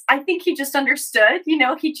just was, I think he just understood, you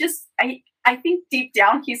know, I think deep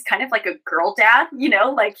down he's kind of like a girl dad, you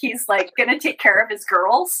know, like he's like going to take care of his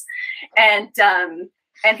girls and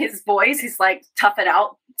his boys, he's like, tough it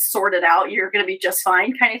out, sort it out. You're going to be just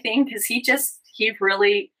fine kind of thing. Cause he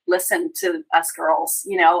really listened to us girls,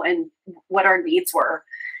 you know, and what our needs were.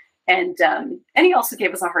 And he also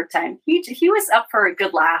gave us a hard time. He was up for a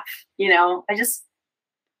good laugh, you know.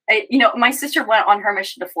 You know, my sister went on her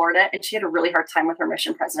mission to Florida and she had a really hard time with her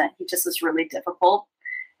mission president. He just was really difficult.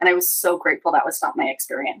 And I was so grateful that was not my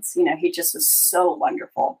experience. You know, he just was so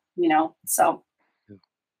wonderful, you know, so.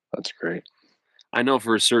 That's great. I know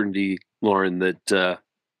for a certainty, Lauren, that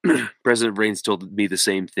President Brains told me the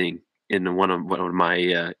same thing in one of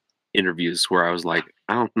my interviews where I was like,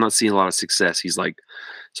 I'm not seeing a lot of success. He's like,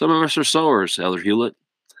 some of us are sowers, Elder Hewlett,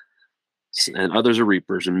 and others are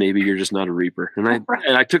reapers, and maybe you're just not a reaper. And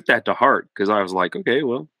I took that to heart because I was like, okay,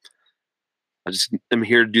 well, I just am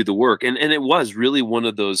here to do the work. And it was really one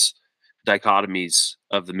of those dichotomies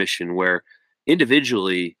of the mission where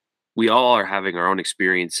individually we all are having our own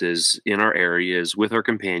experiences in our areas with our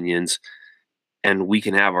companions, and we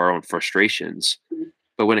can have our own frustrations.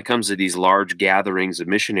 But when it comes to these large gatherings of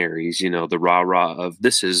missionaries, you know, the rah-rah of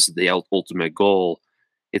this is the ultimate goal,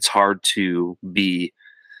 it's hard to be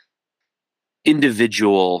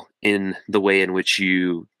individual in the way in which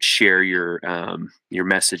you share your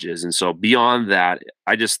messages. And so beyond that,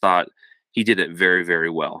 I just thought he did it very,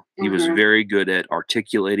 very well. He was very good at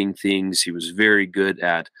articulating things. He was very good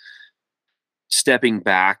at stepping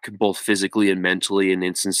back both physically and mentally in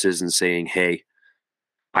instances and saying, hey,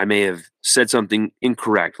 I may have said something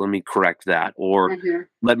incorrect. Let me correct that. Or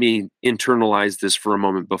let me internalize this for a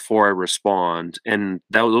moment before I respond. And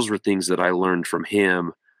those were things that I learned from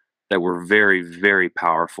him that were very, very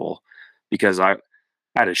powerful because I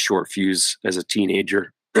had a short fuse as a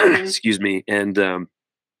teenager, excuse me. And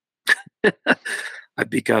I've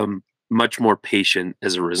become much more patient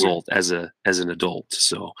as a result as an adult.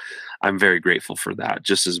 So I'm very grateful for that,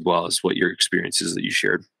 just as well as what your experiences that you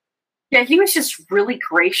shared. Yeah, he was just really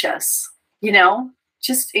gracious, you know,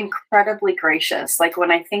 just incredibly gracious. Like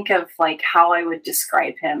when I think of like how I would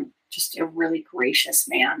describe him, just a really gracious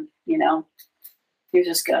man, you know, he was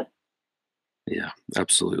just good. Yeah,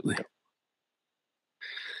 absolutely.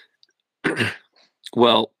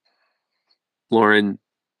 Well, Lauren,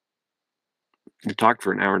 we talked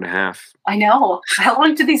for an hour and a half. I know. How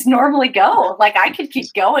long do these normally go? Like I could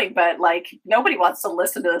keep going, but like nobody wants to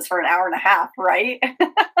listen to this for an hour and a half, right?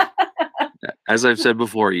 As I've said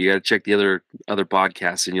before, you got to check the other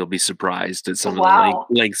podcasts and you'll be surprised at some of the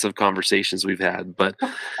lengths of conversations we've had. But,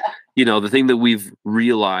 you know, the thing that we've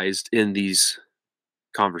realized in these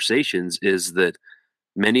conversations is that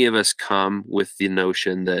many of us come with the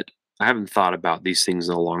notion that I haven't thought about these things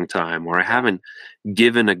in a long time, or I haven't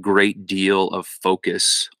given a great deal of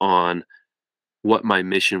focus on what my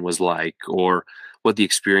mission was like or what the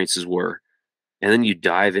experiences were. And then you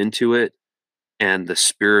dive into it and the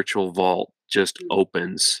spiritual vault just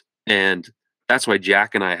opens. And that's why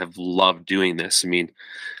Jack and I have loved doing this. I mean,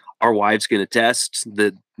 our wives can attest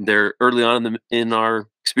that they're early on in our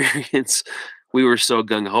experience, we were so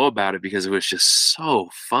gung-ho about it because it was just so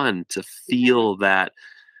fun to feel that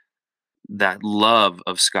love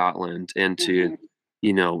of Scotland and to,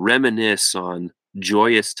 you know, reminisce on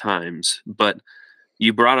joyous times. But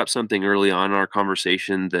you brought up something early on in our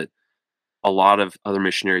conversation that a lot of other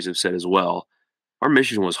missionaries have said as well. Our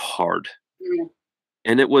mission was hard.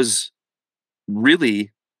 And it was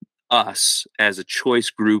really us as a choice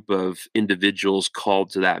group of individuals called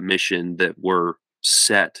to that mission that were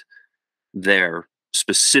set there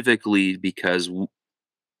specifically because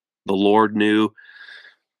the Lord knew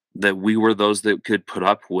that we were those that could put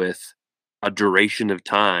up with a duration of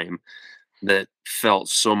time that felt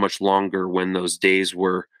so much longer when those days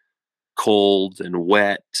were cold and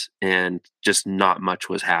wet and just not much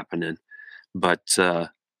was happening. But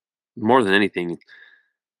more than anything,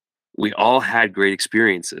 we all had great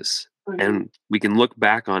experiences and we can look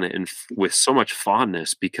back on it and with so much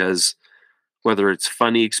fondness because whether it's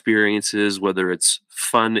funny experiences, whether it's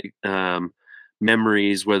fun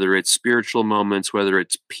memories, whether it's spiritual moments, whether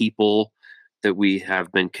it's people that we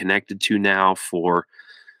have been connected to now for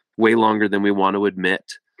way longer than we want to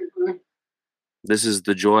admit. This is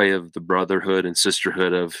the joy of the brotherhood and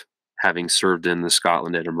sisterhood of having served in the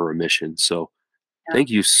Scotland Edinburgh Mission. So thank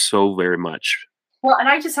you so very much. Well, and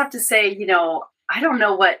I just have to say, you know, I don't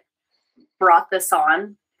know what brought this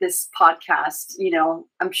podcast. You know,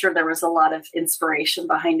 I'm sure there was a lot of inspiration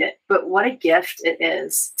behind it, but what a gift it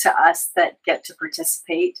is to us that get to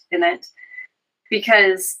participate in it.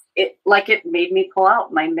 because it made me pull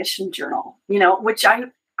out my mission journal, which I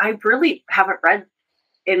really haven't read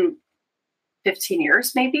in 15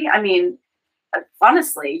 years, maybe. I mean,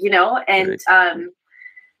 honestly, and Right.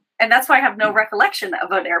 and that's why I have no recollection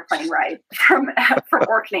of an airplane ride from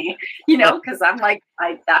Orkney, because I'm like,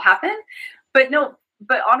 that happened. But no,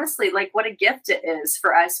 but honestly, like, what a gift it is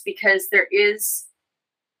for us, because there is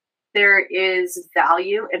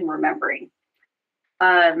value in remembering.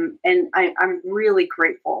 And I'm really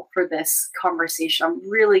grateful for this conversation. I'm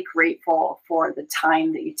really grateful for the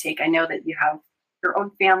time that you take. I know that you have your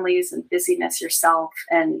own families and busyness yourself,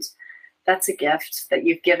 and that's a gift that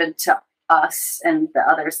you've given to us and the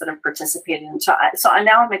others that have participated. So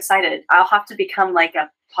now I'm excited. I'll have to become like a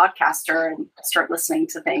podcaster and start listening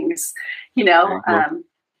to things,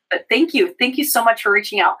 but thank you so much for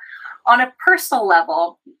reaching out. On a personal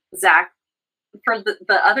level, Zach, for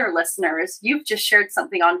the other listeners, you've just shared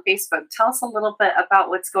something on Facebook. Tell us a little bit about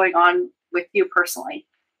what's going on with you personally.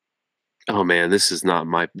 Oh man, this is not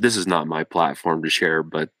my platform to share,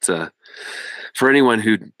 but for anyone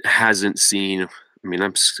who hasn't seen, I mean,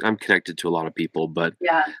 I'm connected to a lot of people, but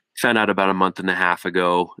found out about a month and a half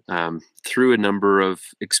ago through a number of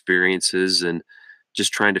experiences and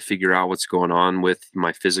just trying to figure out what's going on with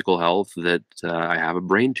my physical health that I have a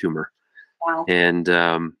brain tumor. Wow. And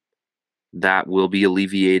that will be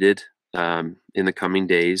alleviated in the coming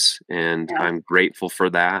days, and I'm grateful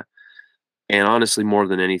for that. And honestly, more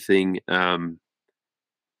than anything, the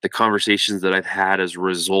conversations that I've had as a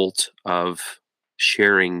result of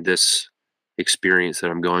sharing this experience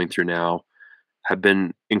that I'm going through now have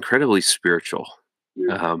been incredibly spiritual.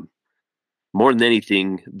 More than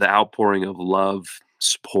anything, the outpouring of love,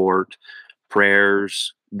 support,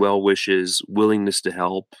 prayers, well wishes, willingness to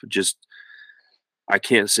help, just I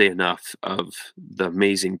can't say enough of the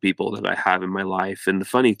amazing people that I have in my life. And the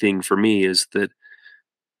funny thing for me is that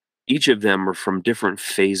each of them are from different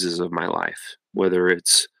phases of my life, whether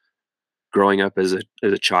it's growing up as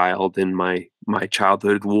a child in my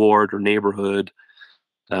childhood ward or neighborhood,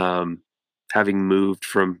 having moved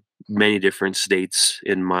from many different states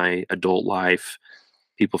in my adult life,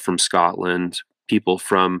 people from Scotland, people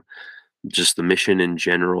from just the mission in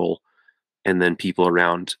general, and then people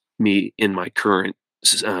around me in my current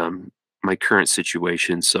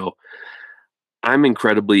situation. So I'm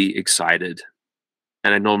incredibly excited,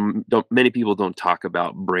 and I know many people don't talk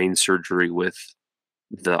about brain surgery with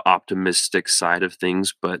the optimistic side of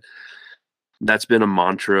things, but that's been a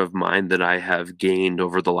mantra of mine that I have gained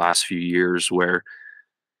over the last few years, where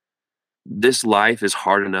this life is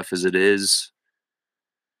hard enough as it is.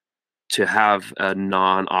 To have a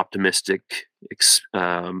non-optimistic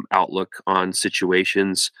outlook on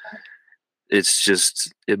situations,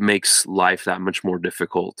 it makes life that much more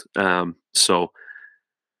difficult. So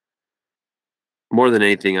more than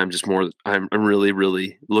anything, I'm really,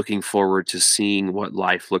 really looking forward to seeing what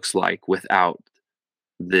life looks like without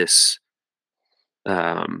this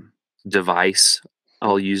device,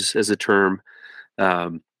 I'll use as a term,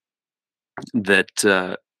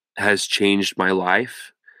 that has changed my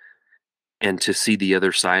life. And to see the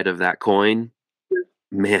other side of that coin,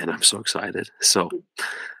 man, I'm so excited. So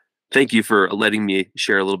thank you for letting me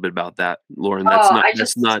share a little bit about that, Lauren.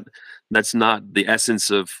 That's not the essence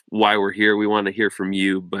of why we're here. We want to hear from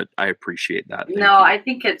you, but I appreciate that. Thank you. I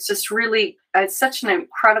think it's just really, it's such an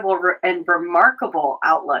incredible and remarkable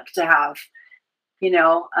outlook to have,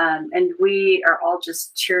 and we are all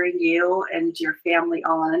just cheering you and your family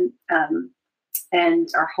on, and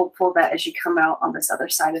are hopeful that as you come out on this other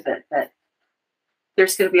side of it, that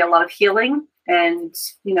there's going to be a lot of healing and,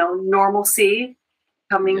 normalcy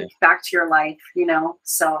coming back to your life,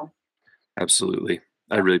 so. Absolutely.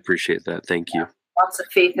 I really appreciate that. Thank you. Lots of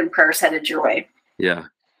faith and prayers headed your way. Yeah.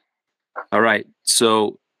 All right.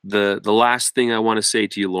 So the last thing I want to say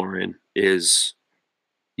to you, Lauren, is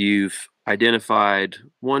you've identified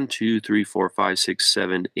 1, 2, 3, 4, 5, 6,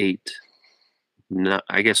 7, 8.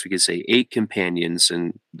 I guess we could say 8 companions,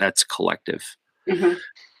 and that's collective. Mm-hmm.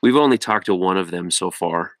 We've only talked to one of them so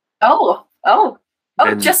far. Oh,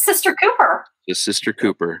 just Sister Cooper. Just Sister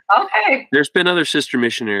Cooper. Okay. There's been other sister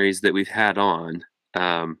missionaries that we've had on,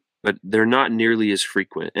 but they're not nearly as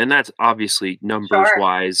frequent. And that's obviously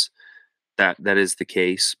numbers-wise, that is the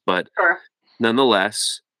case. But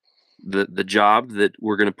nonetheless, the job that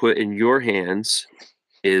we're going to put in your hands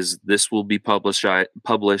is this will be published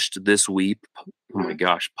this week. Oh my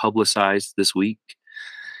gosh, publicized this week.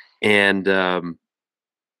 And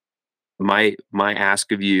my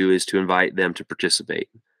ask of you is to invite them to participate.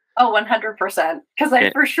 Oh, 100%. Because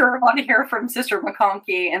I for sure want to hear from Sister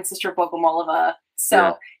McConkey and Sister Bogomolova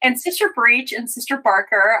So, and Sister Breach and Sister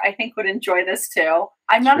Barker, I think would enjoy this too.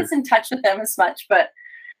 I'm not as in touch with them as much, but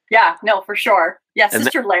yeah, no, for sure. Yeah, and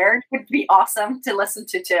Sister Laird would be awesome to listen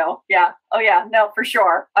to too. Yeah. Oh yeah, no, for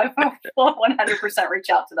sure. I will 100% reach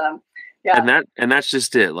out to them. Yeah. And that's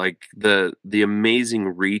just it. Like the amazing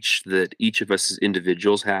reach that each of us as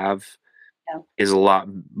individuals have is a lot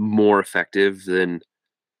more effective than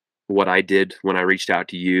what I did when I reached out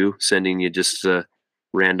to you, sending you just a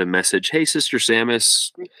random message. Hey, Sister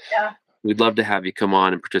Sammis, we'd love to have you come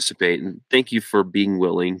on and participate. And thank you for being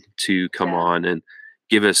willing to come on and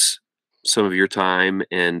give us some of your time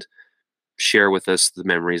and share with us the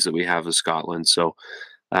memories that we have of Scotland. So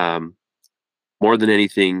more than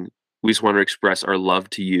anything, we just want to express our love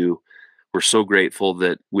to you. We're so grateful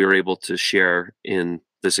that we were able to share in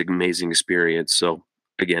this amazing experience. So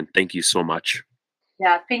again, thank you so much.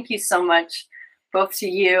 Yeah, thank you so much, both to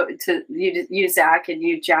you, Zach, and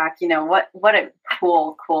you, Jack. You know, what a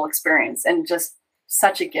cool experience, and just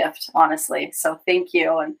such a gift, honestly. So thank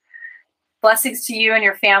you, and blessings to you and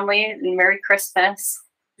your family, and Merry Christmas.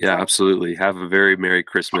 Yeah, absolutely. Have a very Merry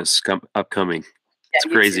Christmas upcoming. It's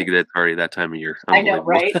crazy that it's already that time of year. I know,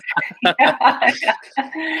 right?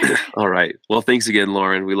 All right. Well, thanks again,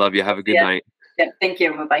 Lauren. We love you. Have a good night. Yeah, thank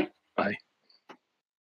you. Bye-bye. Bye.